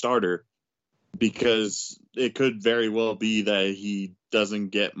week 1 starter, because it could very well be that he doesn't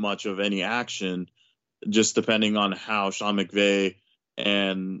get much of any action, just depending on how Sean McVay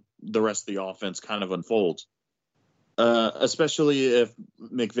and the rest of the offense kind of unfolds. Especially if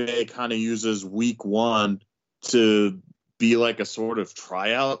McVay kind of uses week 1 to be like a sort of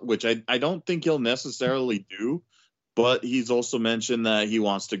tryout, which I don't think he'll necessarily do. But he's also mentioned that he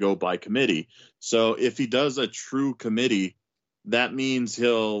wants to go by committee. So if he does a true committee, that means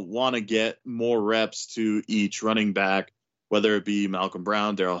he'll want to get more reps to each running back, whether it be Malcolm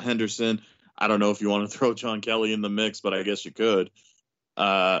Brown, Darrell Henderson. I don't know if you want to throw John Kelly in the mix, but I guess you could.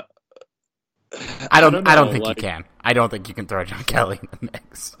 I don't think you can. I don't think you can throw John Kelly in the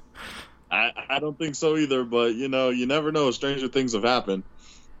mix. I don't think so either, but, you never know. Stranger things have happened.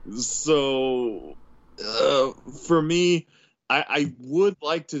 So for me, I would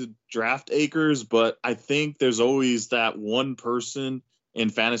like to draft Akers, but I think there's always that one person in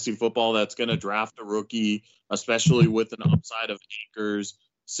fantasy football that's going to draft a rookie, especially with an upside of Akers.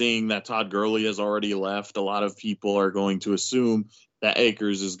 Seeing that Todd Gurley has already left, a lot of people are going to assume that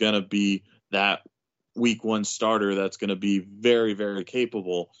Akers is going to be that week 1 starter that's going to be very, very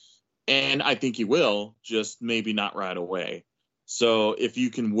capable. And I think he will, just maybe not right away. So if you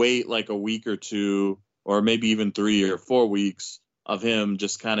can wait like a week or 2, or maybe even 3 or 4 weeks of him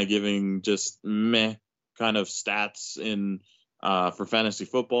just kind of giving just meh kind of stats in for fantasy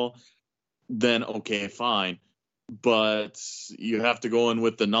football, then okay, fine. but you have to go in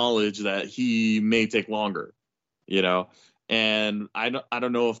with the knowledge that he may take longer, you know. And I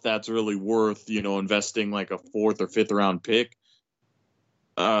don't know if that's really worth, investing like a 4th or 5th round pick.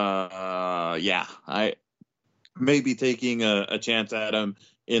 Yeah, I may be taking a chance at him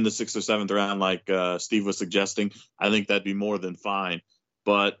in the 6th or 7th round, like Steve was suggesting. I think that'd be more than fine.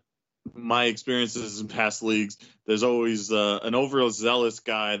 But my experiences in past leagues, there's always an overzealous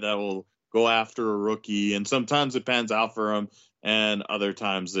guy that will go after a rookie, and sometimes it pans out for him, and other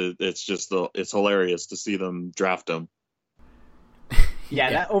times it's hilarious to see them draft him.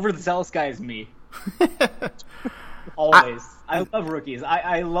 Yeah, that overzealous guy is me. Always. I love rookies.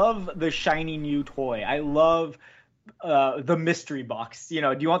 I love the shiny new toy. I love the mystery box. Do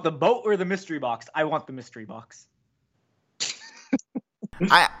you want the boat or the mystery box? I want the mystery box.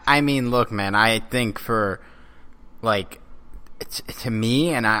 I mean, look, man, I think for, like, to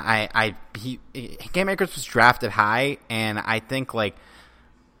me, and Cam Akers was drafted high, and I think, like,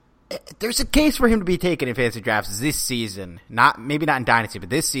 there's a case for him to be taken in fantasy drafts this season, maybe not in Dynasty, but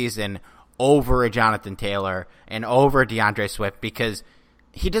this season, over a Jonathan Taylor and over DeAndre Swift, because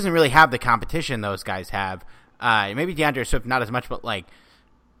he doesn't really have the competition those guys have. Maybe DeAndre Swift not as much, but like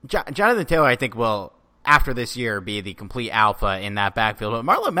Jonathan Taylor, I think will after this year be the complete alpha in that backfield. But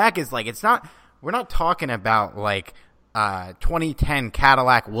Marlon Mack is like, we're not talking about like 2010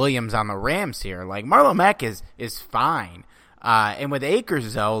 Cadillac Williams on the Rams here. Like Marlon Mack is fine. And with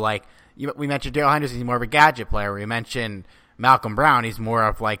Akers though, like we mentioned Darrell Henderson, he's more of a gadget player. We mentioned Malcolm Brown, he's more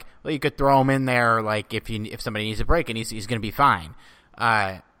of like, well, you could throw him in there like if somebody needs a break, and he's going to be fine.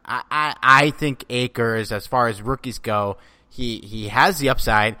 I think Akers, as far as rookies go, he has the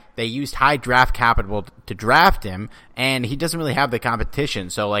upside. They used high draft capital to draft him, and he doesn't really have the competition.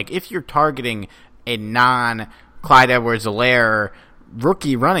 So, like, if you're targeting a non-Clyde Edwards-Helaire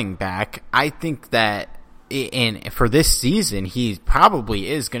rookie running back, I think that for this season, he probably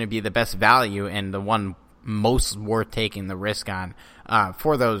is going to be the best value and the one most worth taking the risk on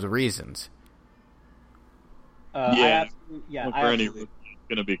for those reasons. For any rookie, it's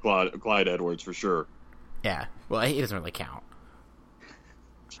going to be Clyde Edwards for sure. Yeah, well, he doesn't really count.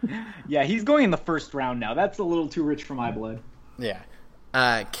 Yeah, he's going in the first round now. That's a little too rich for my blood. Yeah.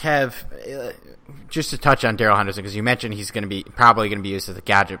 Kev, just to touch on Darrell Henderson, because you mentioned he's probably going to be used as a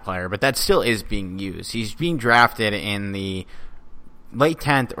gadget player, but that still is being used. He's being drafted in the late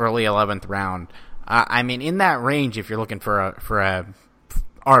 10th, early 11th round. I mean, in that range, if you're looking for a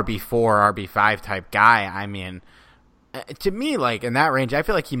RB4, RB5 type guy, I mean, to me, like in that range, I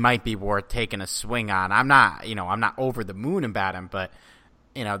feel like he might be worth taking a swing on. I'm not over the moon about him, but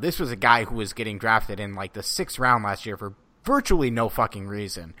this was a guy who was getting drafted in like the 6th round last year for virtually no fucking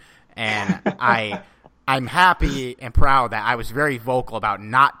reason, and I'm happy and proud that I was very vocal about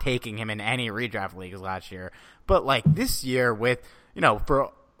not taking him in any redraft leagues last year. But like this year, with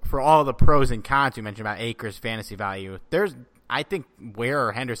for all the pros and cons you mentioned about Akers' fantasy value, I think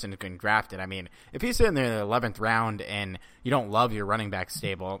where Henderson is getting drafted. I mean, if he's in the 11th round and you don't love your running back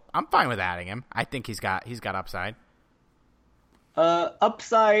stable, I'm fine with adding him. I think he's got upside.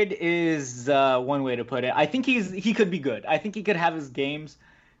 Upside is one way to put it. I think he could be good. I think he could have his games.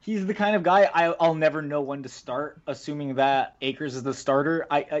 He's the kind of guy I'll never know when to start, assuming that Akers is the starter.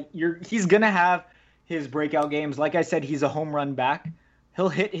 He's gonna have his breakout games. Like I said, he's a home run back. He'll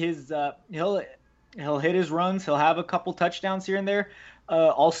hit his he'll hit his runs. He'll have a couple touchdowns here and there.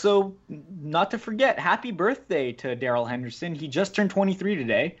 Also, not to forget, happy birthday to Darrell Henderson. He just turned 23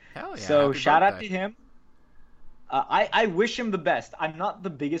 today. Hell yeah, so shout out to him. I wish him the best. I'm not the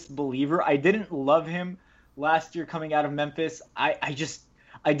biggest believer. I didn't love him last year coming out of Memphis. I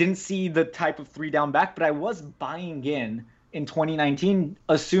didn't see the type of 3-down back, but I was buying in 2019,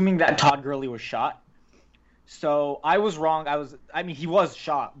 assuming that Todd Gurley was shot. So I was wrong. He was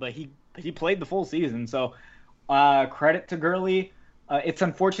shot, but he played the full season. So credit to Gurley. It's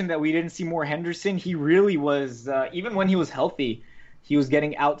unfortunate that we didn't see more Henderson. He really was, even when he was healthy, he was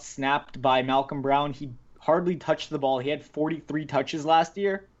getting out-snapped by Malcolm Brown. He hardly touched the ball. He had 43 touches last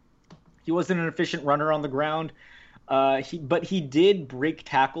year. He wasn't an efficient runner on the ground. But he did break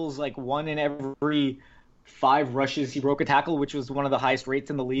tackles, like 1 in every 5 rushes. He broke a tackle, which was one of the highest rates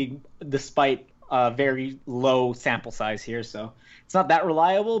in the league, despite very low sample size here. So it's not that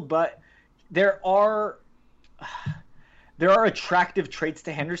reliable, but there are attractive traits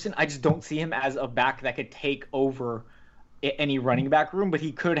to Henderson. I just don't see him as a back that could take over any running back room, but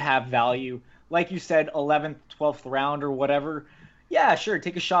he could have value. Like you said, 11th, 12th round or whatever. Yeah, sure,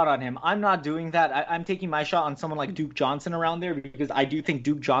 take a shot on him. I'm not doing that. I'm taking my shot on someone like Duke Johnson around there, because I do think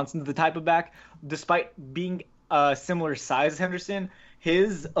Duke Johnson's the type of back, despite being a similar size as Henderson,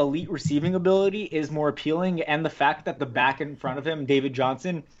 his elite receiving ability is more appealing, and the fact that the back in front of him, David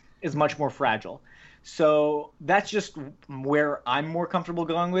Johnson, is much more fragile. So that's just where I'm more comfortable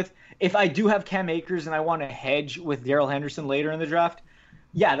going with. If I do have Cam Akers and I want to hedge with Darrell Henderson later in the draft,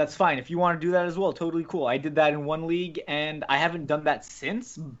 yeah, that's fine. If you want to do that as well, totally cool. I did that in one league, and I haven't done that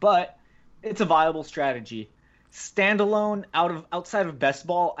since, but it's a viable strategy. Standalone, outside of best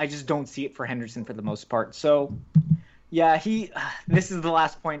ball, I just don't see it for Henderson for the most part. So, yeah, this is the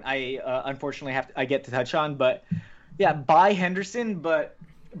last point I unfortunately I get to touch on, but yeah, buy Henderson, but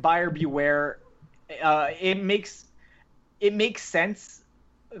buyer beware. It makes sense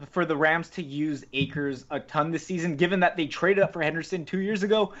for the Rams to use Akers a ton this season, given that they traded up for Henderson 2 years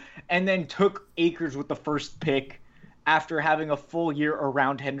ago and then took Akers with the first pick after having a full year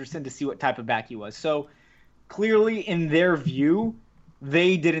around Henderson to see what type of back he was. So clearly, in their view,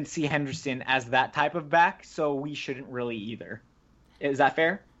 they didn't see Henderson as that type of back, so we shouldn't really either. Is that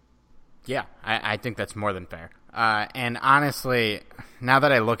fair? Yeah, I think that's more than fair. And honestly, now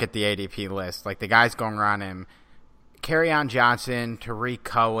that I look at the ADP list, like the guys going around him, Kerryon Johnson, Tariq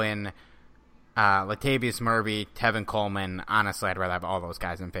Cohen, Latavius Murray, Tevin Coleman, honestly, I'd rather have all those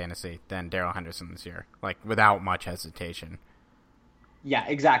guys in fantasy than Darrell Henderson this year, like without much hesitation. Yeah,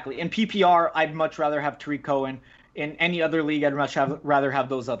 exactly. In PPR, I'd much rather have Tariq Cohen. In any other league, I'd rather have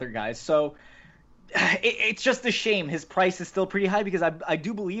those other guys. So it's just a shame his price is still pretty high, because I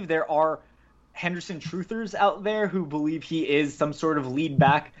do believe there are Henderson truthers out there who believe he is some sort of lead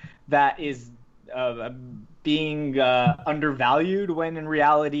back that is being undervalued, when in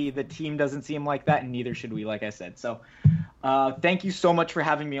reality the team doesn't see him like that, and neither should we, like I said. So thank you so much for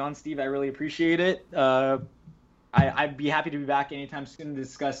having me on, Steve. I really appreciate it. I'd be happy to be back anytime soon to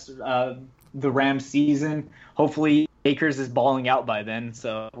discuss the Rams season. Hopefully Akers is balling out by then,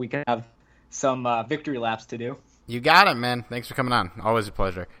 so we can have some victory laps to do. You got it, man. Thanks for coming on. Always a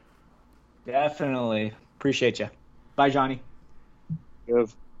pleasure. Definitely. Appreciate you. Bye, Johnny.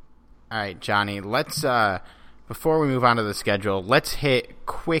 Good. All right, Johnny, let's before we move on to the schedule, let's hit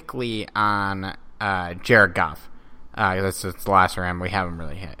quickly on Jared Goff. That's the last Ram we haven't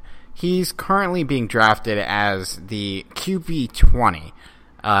really hit. He's currently being drafted as the QB 20,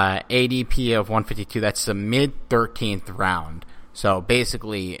 ADP of 152. That's the mid-13th round. So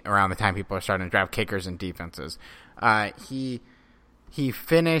basically around the time people are starting to draft kickers and defenses. He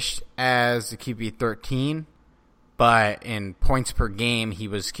finished as the QB 13, but in points per game, he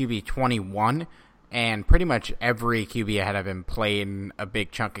was QB 21, and pretty much every QB ahead of him played in a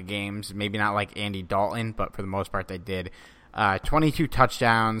big chunk of games. Maybe not like Andy Dalton, but for the most part they did. 22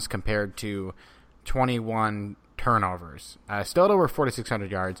 touchdowns compared to 21 turnovers. Still at over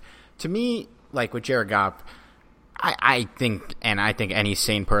 4,600 yards. To me, like with Jared Goff, I think any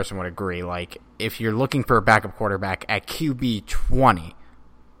sane person would agree, like, if you're looking for a backup quarterback at QB 20,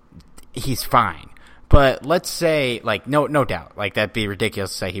 he's fine. But let's say, like, no doubt, like, that'd be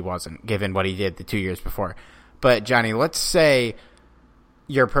ridiculous to say he wasn't, given what he did the 2 years before. But, Johnny, let's say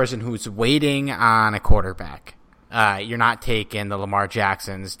you're a person who's waiting on a quarterback. You're not taking the Lamar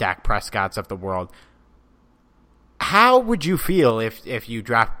Jacksons, Dak Prescotts of the world. How would you feel if you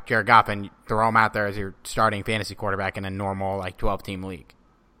draft Jared Goff and throw him out there as your starting fantasy quarterback in a normal, like, 12-team league?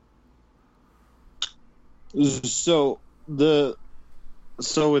 So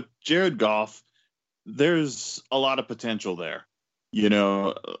with Jared Goff, there's a lot of potential there. You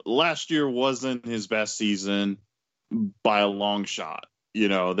know, last year wasn't his best season by a long shot. You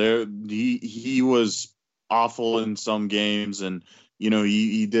know, he was awful in some games, and you know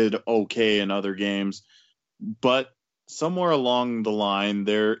he did okay in other games. But somewhere along the line,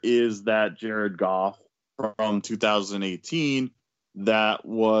 there is that Jared Goff from 2018 that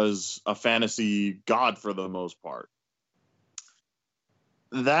was a fantasy god for the most part.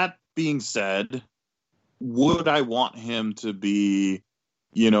 That being said, would I want him to be,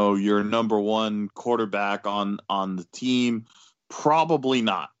 you know, your number one quarterback on the team? Probably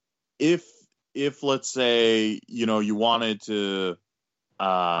not. If let's say, you know, you wanted to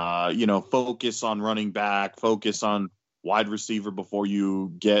focus on running back, focus on wide receiver before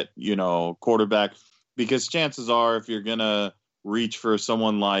you get, you know, quarterback, because chances are if you're going to reach for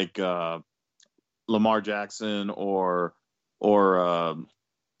someone like Lamar Jackson or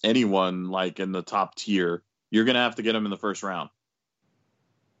anyone like in the top tier, you're going to have to get him in the first round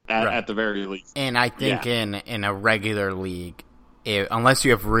at the very least. And I think in a regular league, unless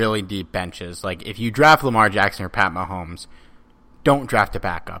you have really deep benches, like if you draft Lamar Jackson or Pat Mahomes, don't draft a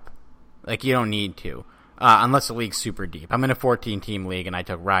backup. Like, you don't need to, unless the league's super deep. I'm in a 14-team league, and I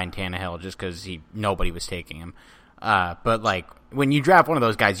took Ryan Tannehill just because nobody was taking him. But, like, when you draft one of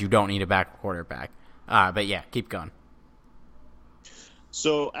those guys, you don't need a backup quarterback. But, yeah, keep going.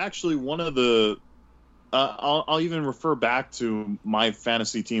 So actually, one of the I'll even refer back to my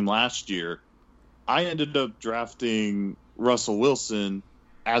fantasy team last year. I ended up drafting Russell Wilson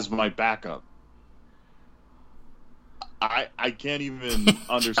as my backup. I can't even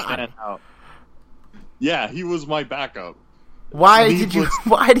understand how. Yeah, he was my backup. Why did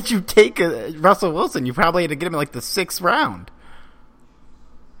you take Russell Wilson? You probably had to get him in like the 6th round.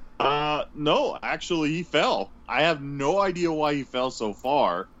 No, actually he fell. I have no idea why he fell so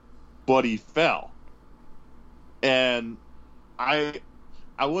far, but he fell. And I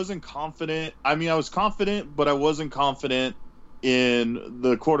wasn't confident. I mean, I was confident, but I wasn't confident in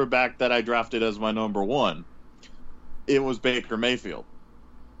the quarterback that I drafted as my number 1. It was Baker Mayfield.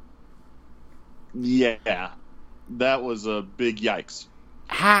 Yeah, that was a big yikes.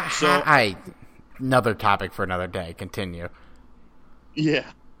 Another topic for another day. Continue.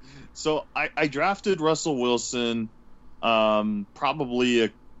 Yeah. So I drafted Russell Wilson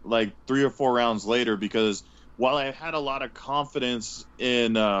probably like 3 or 4 rounds later because while I had a lot of confidence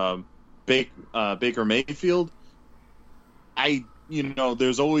in Baker Mayfield,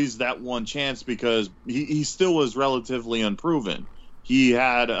 there's always that one chance because he still was relatively unproven. He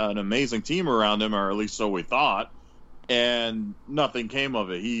had an amazing team around him, or at least so we thought, and nothing came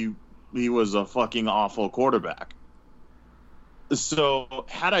of it. He was a fucking awful quarterback. So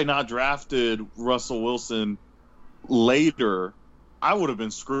had I not drafted Russell Wilson later, I would have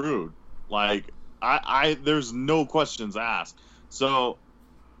been screwed. Like, there's no questions asked. So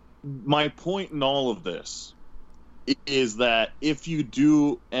my point in all of this is that if you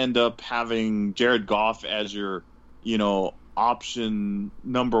do end up having Jared Goff as your, option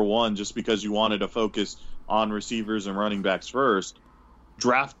number 1, just because you wanted to focus on receivers and running backs first,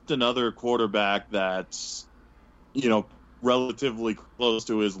 draft another quarterback that's, relatively close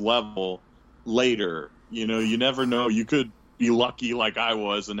to his level later. You never know. You could be lucky like I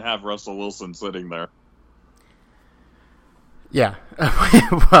was and have Russell Wilson sitting there. Yeah.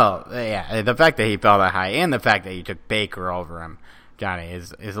 Well, yeah, the fact that he fell that high and the fact that you took Baker over him, Johnny,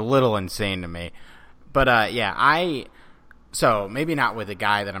 is a little insane to me. But, so maybe not with a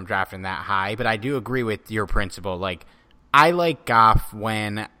guy that I'm drafting that high, but I do agree with your principle. Like, I like Goff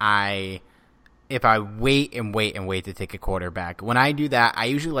if I wait to take a quarterback. When I do that, I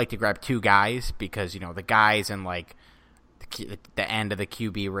usually like to grab 2 guys because, the guys in like the end of the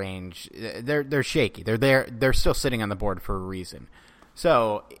QB range, they're shaky. They're there. They're still sitting on the board for a reason.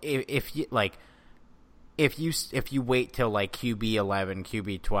 So if you wait till like QB 11,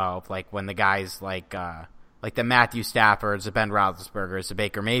 QB 12, like when the guys like the Matthew Staffords, the Ben Roethlisbergers, the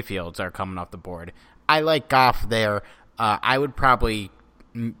Baker Mayfields are coming off the board, I like Goff there. I would probably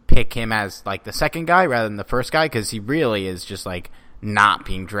pick him as like the second guy rather than the first guy because he really is just like not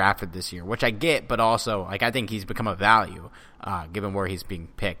being drafted this year, which I get, but also like I think he's become a value given where he's being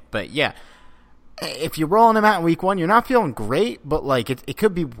picked. But yeah, if you're rolling him out in week 1, you're not feeling great, but like it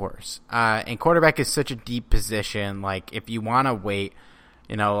could be worse. And quarterback is such a deep position. Like if you want to wait,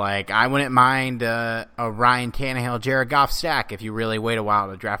 like I wouldn't mind a Ryan Tannehill, Jared Goff stack if you really wait a while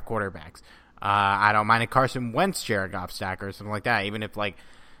to draft quarterbacks. I don't mind a Carson Wentz Jared Goff stack or something like that. Even if like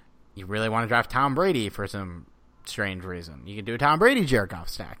you really want to draft Tom Brady for some strange reason, you can do a Tom Brady Jared Goff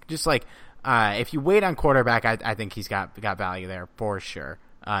stack. Just like if you wait on quarterback, I think he's got value there for sure.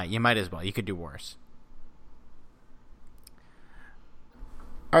 You might as well. You could do worse.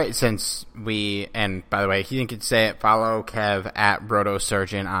 All right, and by the way, he didn't say it, follow Kev at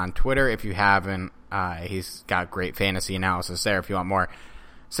BrotoSurgeon on Twitter if you haven't. He's got great fantasy analysis there if you want more.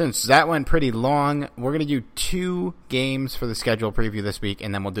 Since that went pretty long, we're going to do 2 games for the schedule preview this week,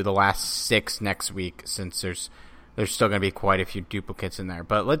 and then we'll do the last 6 next week since there's still going to be quite a few duplicates in there.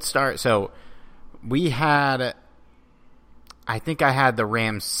 But let's start. So I think I had the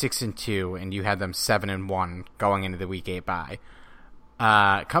Rams 6-2, and you had them 7-1 going into the Week 8 bye.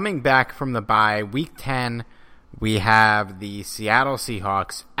 Coming back from the bye, Week 10, we have the Seattle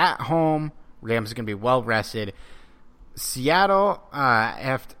Seahawks at home. Rams are going to be well rested. Seattle,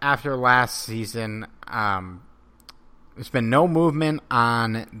 after last season, there's been no movement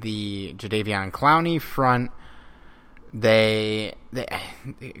on the Jadeveon Clowney front. They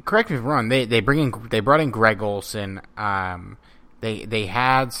correct me if I'm wrong. They brought in Greg Olsen. They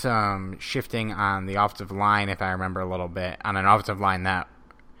had some shifting on the offensive line, if I remember a little bit, on an offensive line that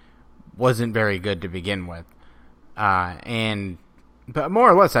wasn't very good to begin with. But more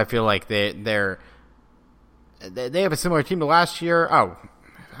or less, I feel like they have a similar team to last year. Oh,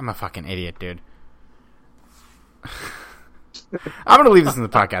 I'm a fucking idiot, dude. I'm going to leave this in the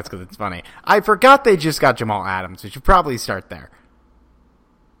podcast because it's funny. I forgot they just got Jamal Adams. We should probably start there.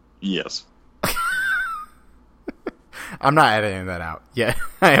 Yes. I'm not editing that out. Yeah,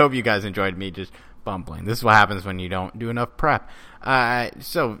 I hope you guys enjoyed me just bumbling. This is what happens when you don't do enough prep.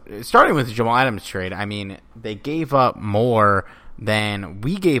 So, starting with the Jamal Adams trade, I mean, they gave up more than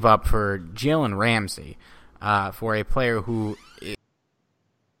we gave up for Jalen Ramsey, for a player who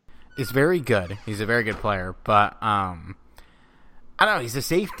is very good. He's a very good player, but I don't know. He's a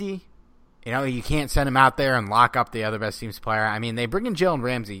safety. You know, you can't send him out there and lock up the other best team's player. I mean, they bring in Jalen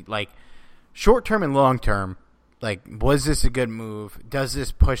Ramsey, like, short-term and long-term. Like, was this a good move? Does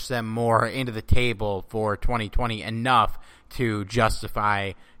this push them more into the table for 2020 enough to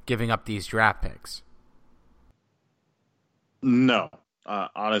justify giving up these draft picks? No.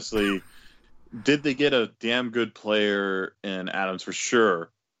 Honestly, did they get a damn good player in Adams? For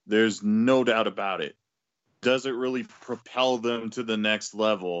sure. There's no doubt about it. Does it really propel them to the next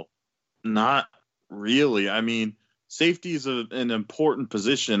level? Not really. I mean, safety is an important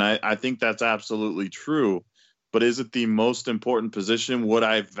position. I think that's absolutely true. But is it the most important position? Would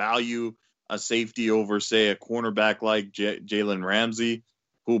I value a safety over, say, a cornerback like Jalen Ramsey,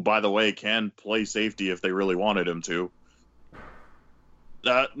 who, by the way, can play safety if they really wanted him to?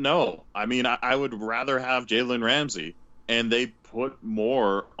 No. I mean, I would rather have Jalen Ramsey, and they put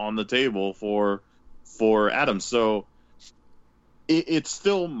more on the table for Adams. So it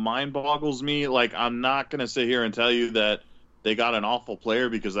still mind boggles me. Like, I'm not going to sit here and tell you that they got an awful player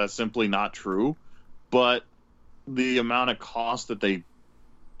because that's simply not true. But the amount of cost that they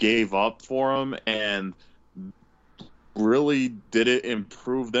gave up for him, and really did it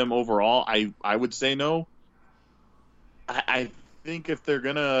improve them overall? I would say no. I think if they're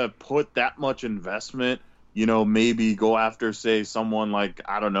going to put that much investment, you know, maybe go after, say, someone like,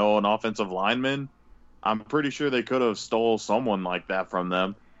 I don't know, an offensive lineman, I'm pretty sure they could have stole someone like that from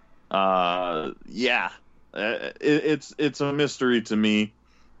them. It's a mystery to me.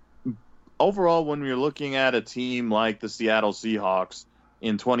 Overall, when you're looking at a team like the Seattle Seahawks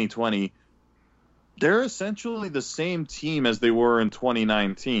in 2020, they're essentially the same team as they were in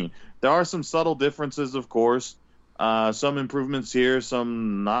 2019. There are some subtle differences, of course. Some improvements here,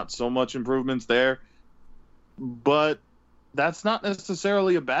 some not so much improvements there. But that's not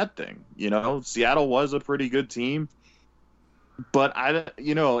necessarily a bad thing. You know, Seattle was a pretty good team. But,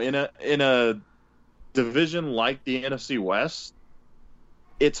 in a division like the NFC West,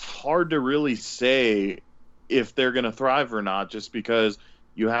 it's hard to really say if they're going to thrive or not, just because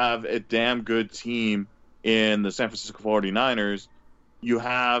you have a damn good team in the San Francisco 49ers. You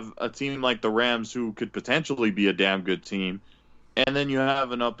have a team like the Rams who could potentially be a damn good team. And then you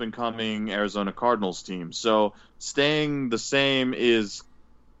have an up-and-coming Arizona Cardinals team. So staying the same is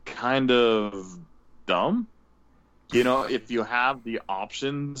kind of dumb. You know, if you have the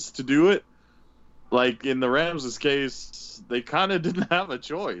options to do it. Like in the Rams' case, they kind of didn't have a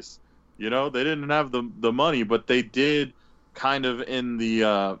choice. You know, they didn't have the money, but they did kind of in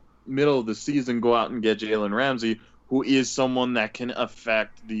the middle of the season go out and get Jalen Ramsey, who is someone that can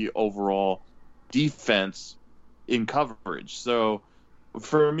affect the overall defense in coverage. So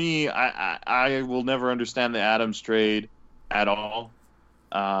for me, I will never understand the Adams trade at all.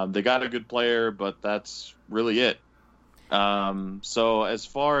 They got a good player, but that's really it. So as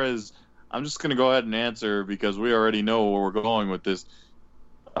far as, I'm just going to go ahead and answer because we already know where we're going with this.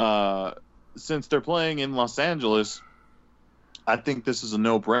 Since they're playing in Los Angeles, I think this is a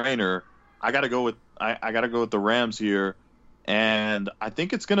no-brainer. I got to go with the Rams here, and I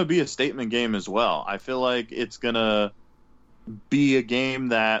think it's going to be a statement game as well. I feel like it's going to be a game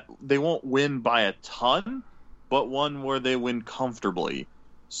that they won't win by a ton, but one where they win comfortably.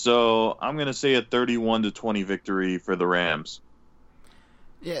 So I'm going to say a 31-20 victory for the Rams.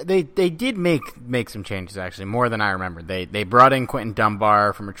 Yeah, they did make some changes, actually, more than I remember. They brought in Quentin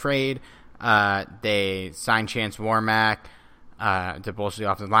Dunbar from a trade. They signed Chance Warmack to bolster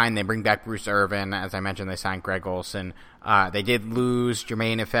the offensive line. They bring back Bruce Irvin. As I mentioned, they signed Greg Olsen. They did lose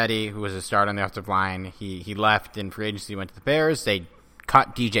Jermaine Ifedi, who was a starter on the offensive line. He left in free agency, went to the Bears. They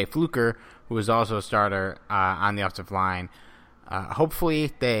cut DJ Fluker, who was also a starter on the offensive line.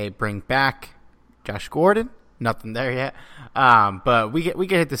 Hopefully, they bring back Josh Gordon. Nothing there yet. But we can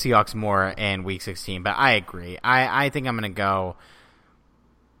hit the Seahawks more in Week 16. But I agree. I think I'm going to go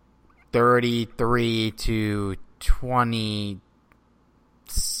 33-27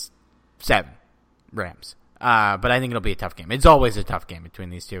 Rams. But I think it'll be a tough game. It's always a tough game between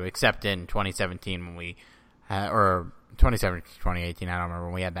these two, except in 2017 when we or 2017 2018, I don't remember,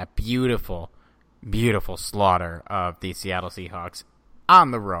 when we had that beautiful slaughter of the Seattle Seahawks on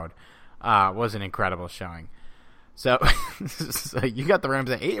the road. Was an incredible showing. So you got the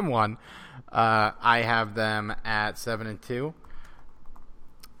Rams at 8-1. I have them at 7-2.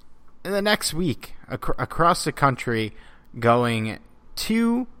 In the next week, across the country, going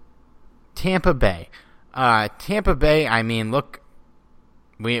to Tampa Bay. Tampa Bay, I mean, look,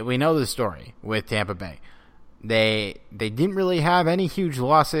 we know the story with Tampa Bay. They didn't really have any huge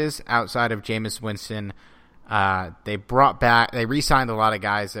losses outside of Jameis Winston. They re-signed a lot of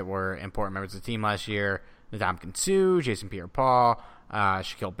guys that were important members of the team last year. Ndamukong Suh, Jason Pierre-Paul,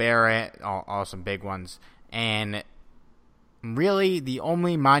 Shaquille Barrett, all some big ones. And really the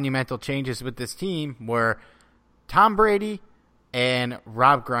only monumental changes with this team were Tom Brady and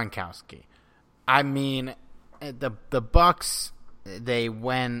Rob Gronkowski. I mean, the Bucks, they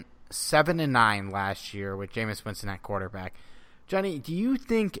went 7-9 last year with Jameis Winston at quarterback. Johnny, do you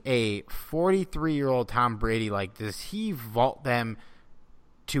think a 43-year-old Tom Brady, like, does he vault them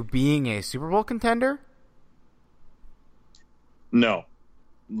to being a Super Bowl contender? No.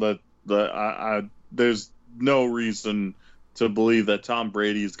 There's no reason to believe that Tom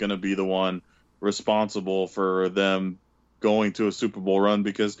Brady is going to be the one responsible for them going to a Super Bowl run,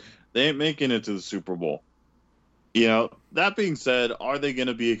 because they ain't making it to the Super Bowl. You know, that being said, are they going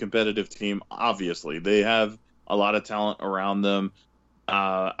to be a competitive team? Obviously. They have a lot of talent around them.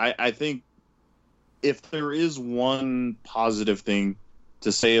 I think if there is one positive thing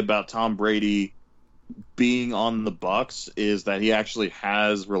to say about Tom Brady being on the Bucs, is that he actually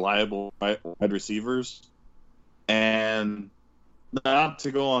has reliable wide receivers. And not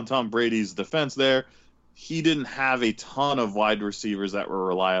to go on Tom Brady's defense there, he didn't have a ton of wide receivers that were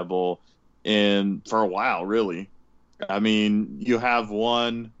reliable for a while, really. I mean, you have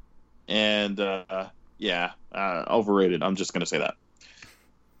one, and overrated. I'm just going to say that.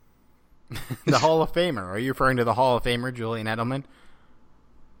 The Hall of Famer. Are you referring to the Hall of Famer, Julian Edelman?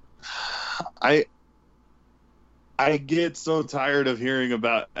 I get so tired of hearing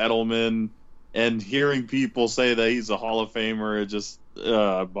about Edelman and hearing people say that he's a Hall of Famer. It just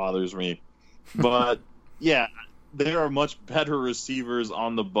bothers me. But yeah, there are much better receivers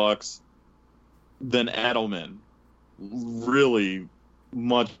on the Bucs than Edelman. Really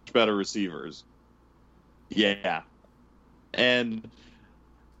much better receivers. Yeah. And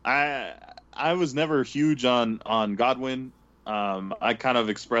I was never huge on Godwin. I kind of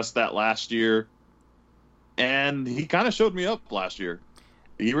expressed that last year. And he kind of showed me up last year.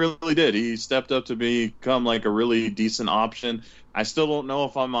 He really did. He stepped up to become like a really decent option. I still don't know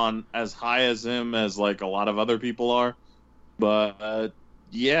if I'm on as high as him as like a lot of other people are. But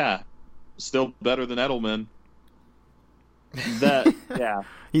yeah, still better than Edelman. Yeah.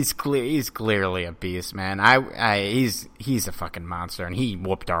 He's clearly a beast, man. He's a fucking monster, and he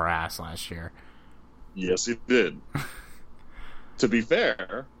whooped our ass last year. Yes, he did. To be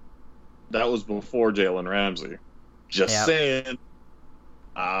fair, that was before Jalen Ramsey. Just saying.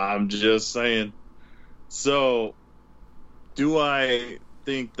 I'm just saying. So, do I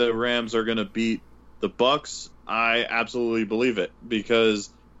think the Rams are going to beat the Bucs? I absolutely believe it, because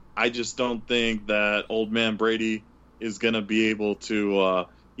I just don't think that old man Brady is going to be able to,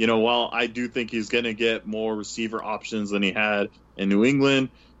 while I do think he's going to get more receiver options than he had in New England,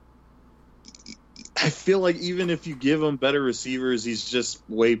 I feel like even if you give him better receivers, he's just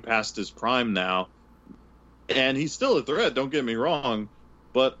way past his prime now. And he's still a threat, don't get me wrong,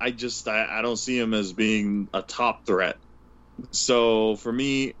 but I don't see him as being a top threat. So for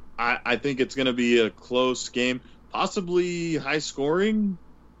me, I think it's going to be a close game, possibly high scoring,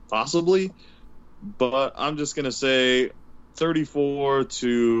 possibly. But I'm just going to say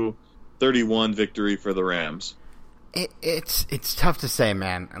 34-31 victory for the Rams. It's tough to say,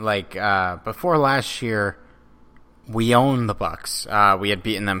 man. Like, before last year, we owned the Bucs. We had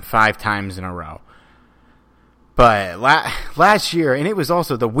beaten them 5 times in a row. But last year, and it was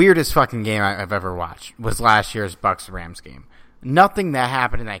also the weirdest fucking game I've ever watched, was last year's Bucs-Rams game. Nothing that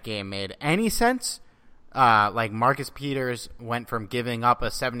happened in that game made any sense. Like, Marcus Peters went from giving up a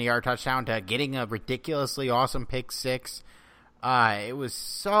 70-yard touchdown to getting a ridiculously awesome pick six. It was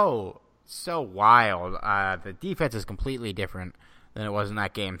so wild. The defense is completely different than it was in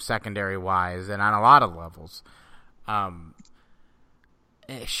that game, secondary-wise, and on a lot of levels.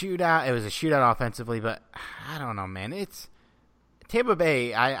 Shootout. It was a shootout offensively, but I don't know, man. It's Tampa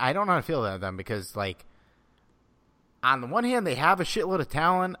Bay. I don't know how to feel about them, because, like, on the one hand, they have a shitload of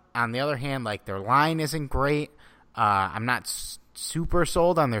talent. On the other hand, like, their line isn't great. I'm not super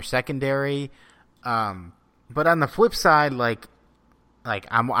sold on their secondary. But on the flip side, like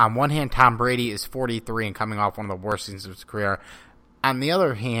on one hand, Tom Brady is 43 and coming off one of the worst seasons of his career. On the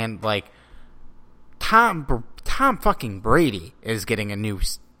other hand, like, Tom fucking Brady is getting a new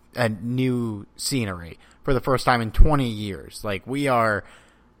scenery for the first time in 20 years. Like,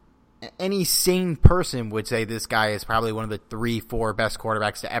 any sane person would say this guy is probably one of the 3-4 best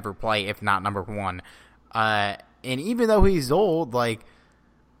quarterbacks to ever play, if not number one. even though he's old, like,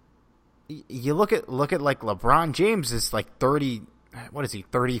 you look at like LeBron James is like 30. What is he,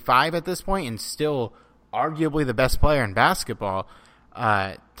 35 at this point, and still arguably the best player in basketball.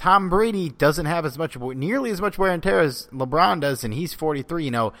 Tom Brady doesn't have nearly as much wear and tear as LeBron does, and he's 43.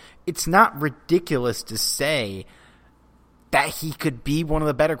 You know, it's not ridiculous to say that he could be one of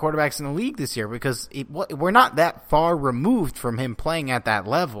the better quarterbacks in the league this year, because we're not that far removed from him playing at that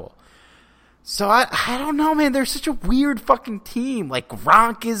level. So I don't know, man. They're such a weird fucking team. Like,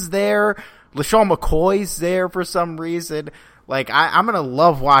 Gronk is there. LaShawn McCoy's there for some reason. Like, I'm going to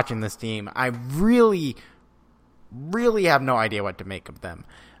love watching this team. I really, really have no idea what to make of them.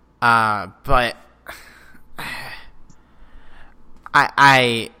 But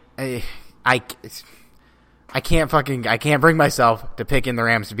I can't bring myself to pick in the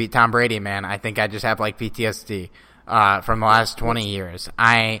Rams to beat Tom Brady, man. I think I just have, like, PTSD from the last 20 years.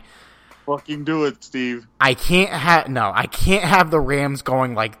 Fucking do it, Steve. I can't have the Rams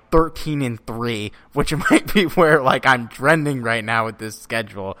going like 13-3, which might be where like I'm trending right now with this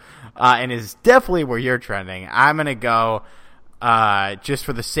schedule, and is definitely where you're trending. I'm gonna go, just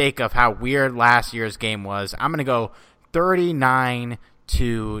for the sake of how weird last year's game was, I'm gonna go 39-32,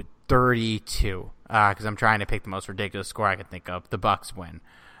 because I'm trying to pick the most ridiculous score I can think of. The Bucs win.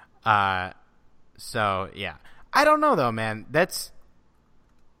 So yeah, I don't know though, man.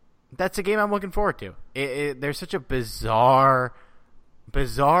 That's a game I'm looking forward to. They're such a bizarre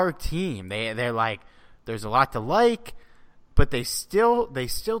team. They're like, there's a lot to like, but they still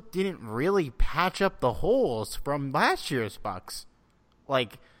didn't really patch up the holes from last year's Bucs.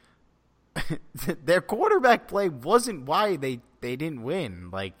 Like, their quarterback play wasn't why they didn't win,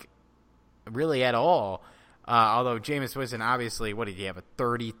 like, really at all. Although Jameis Winston, obviously, what did he have, a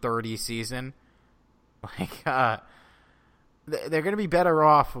 30-30 season? Like, they're going to be better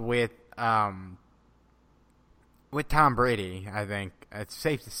off with Tom Brady, I think. It's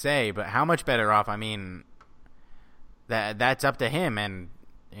safe to say, but how much better off? I mean, that's up to him, and,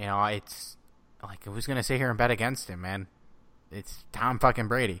 you know, it's like, who's going to sit here and bet against him, man? It's Tom fucking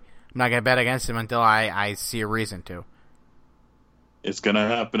Brady. I'm not going to bet against him until I see a reason to. It's going to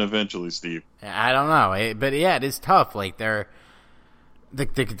happen eventually, Steve. I don't know, but yeah, it is tough. Like, they're...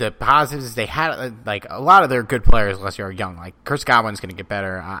 The positives they had, like, a lot of their good players last year are young. Like, Chris Godwin's going to get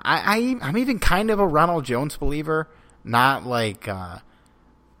better. I'm even kind of a Ronald Jones believer. Not that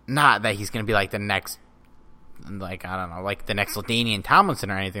he's going to be like the next, like, I don't know, like the next LaDainian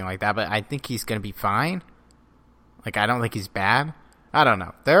Tomlinson or anything like that. But I think he's going to be fine. Like, I don't think he's bad. I don't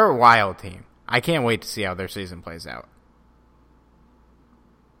know. They're a wild team. I can't wait to see how their season plays out.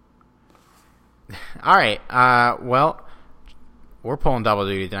 All right. Well, we're pulling double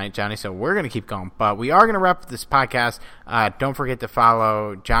duty tonight, Johnny, so we're going to keep going. But we are going to wrap up this podcast. Don't forget to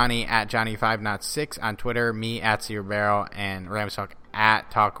follow Johnny at Johnny5Not6 on Twitter, me at Barrel, and Rams Talk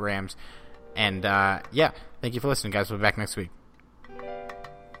at Talk Rams. And, yeah, thank you for listening, guys. We'll be back next week.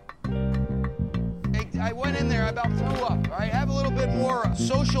 I went in there, I about threw up, all right? Have a little bit more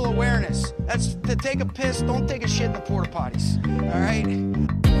social awareness. That's to take a piss, don't take a shit in the porta potties, all right?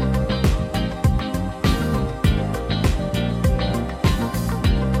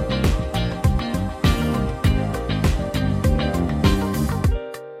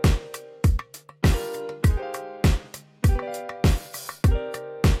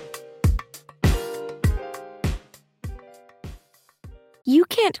 You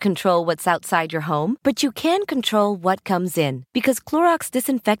can't control what's outside your home, but you can control what comes in. Because Clorox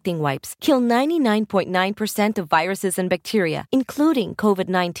disinfecting wipes kill 99.9% of viruses and bacteria, including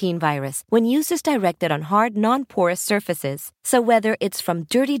COVID-19 virus, when used as directed on hard, non-porous surfaces. So whether it's from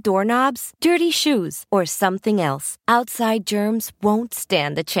dirty doorknobs, dirty shoes, or something else, outside germs won't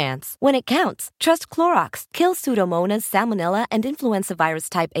stand a chance. When it counts, trust Clorox. Kill Pseudomonas, Salmonella, and influenza virus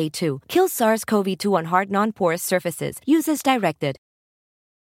type A2. Kill SARS-CoV-2 on hard, non-porous surfaces. Use as directed.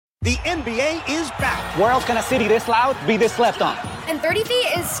 The NBA is back. Where else can a city this loud be this slept on? And 30 feet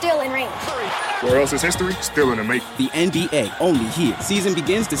is still in range. Where else is history still in the making? The NBA, only here. Season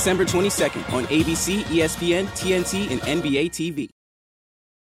begins December 22nd on ABC, ESPN, TNT, and NBA TV.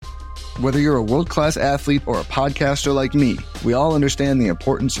 Whether you're a world-class athlete or a podcaster like me, we all understand the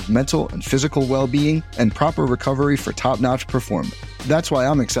importance of mental and physical well-being and proper recovery for top-notch performance. That's why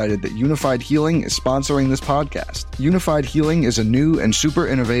I'm excited that Unified Healing is sponsoring this podcast. Unified Healing is a new and super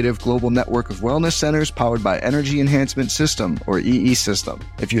innovative global network of wellness centers powered by Energy Enhancement System, or EE System.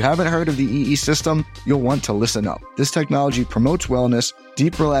 If you haven't heard of the EE System, you'll want to listen up. This technology promotes wellness,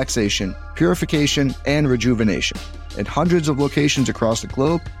 deep relaxation, purification, and rejuvenation. In hundreds of locations across the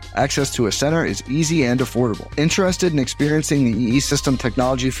globe, access to a center is easy and affordable. Interested in experiencing the EE System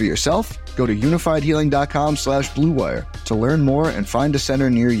technology for yourself? Go to unifiedhealing.com/bluewire to learn more and find a center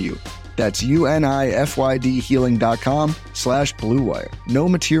near you. That's unifydhealing.com/bluewire. No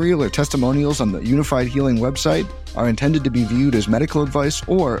material or testimonials on the Unified Healing website are intended to be viewed as medical advice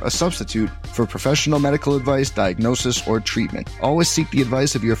or a substitute for professional medical advice, diagnosis, or treatment. Always seek the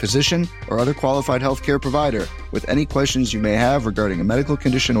advice of your physician or other qualified healthcare provider with any questions you may have regarding a medical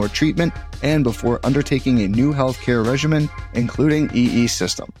condition or treatment and before undertaking a new healthcare regimen, including EE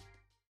System.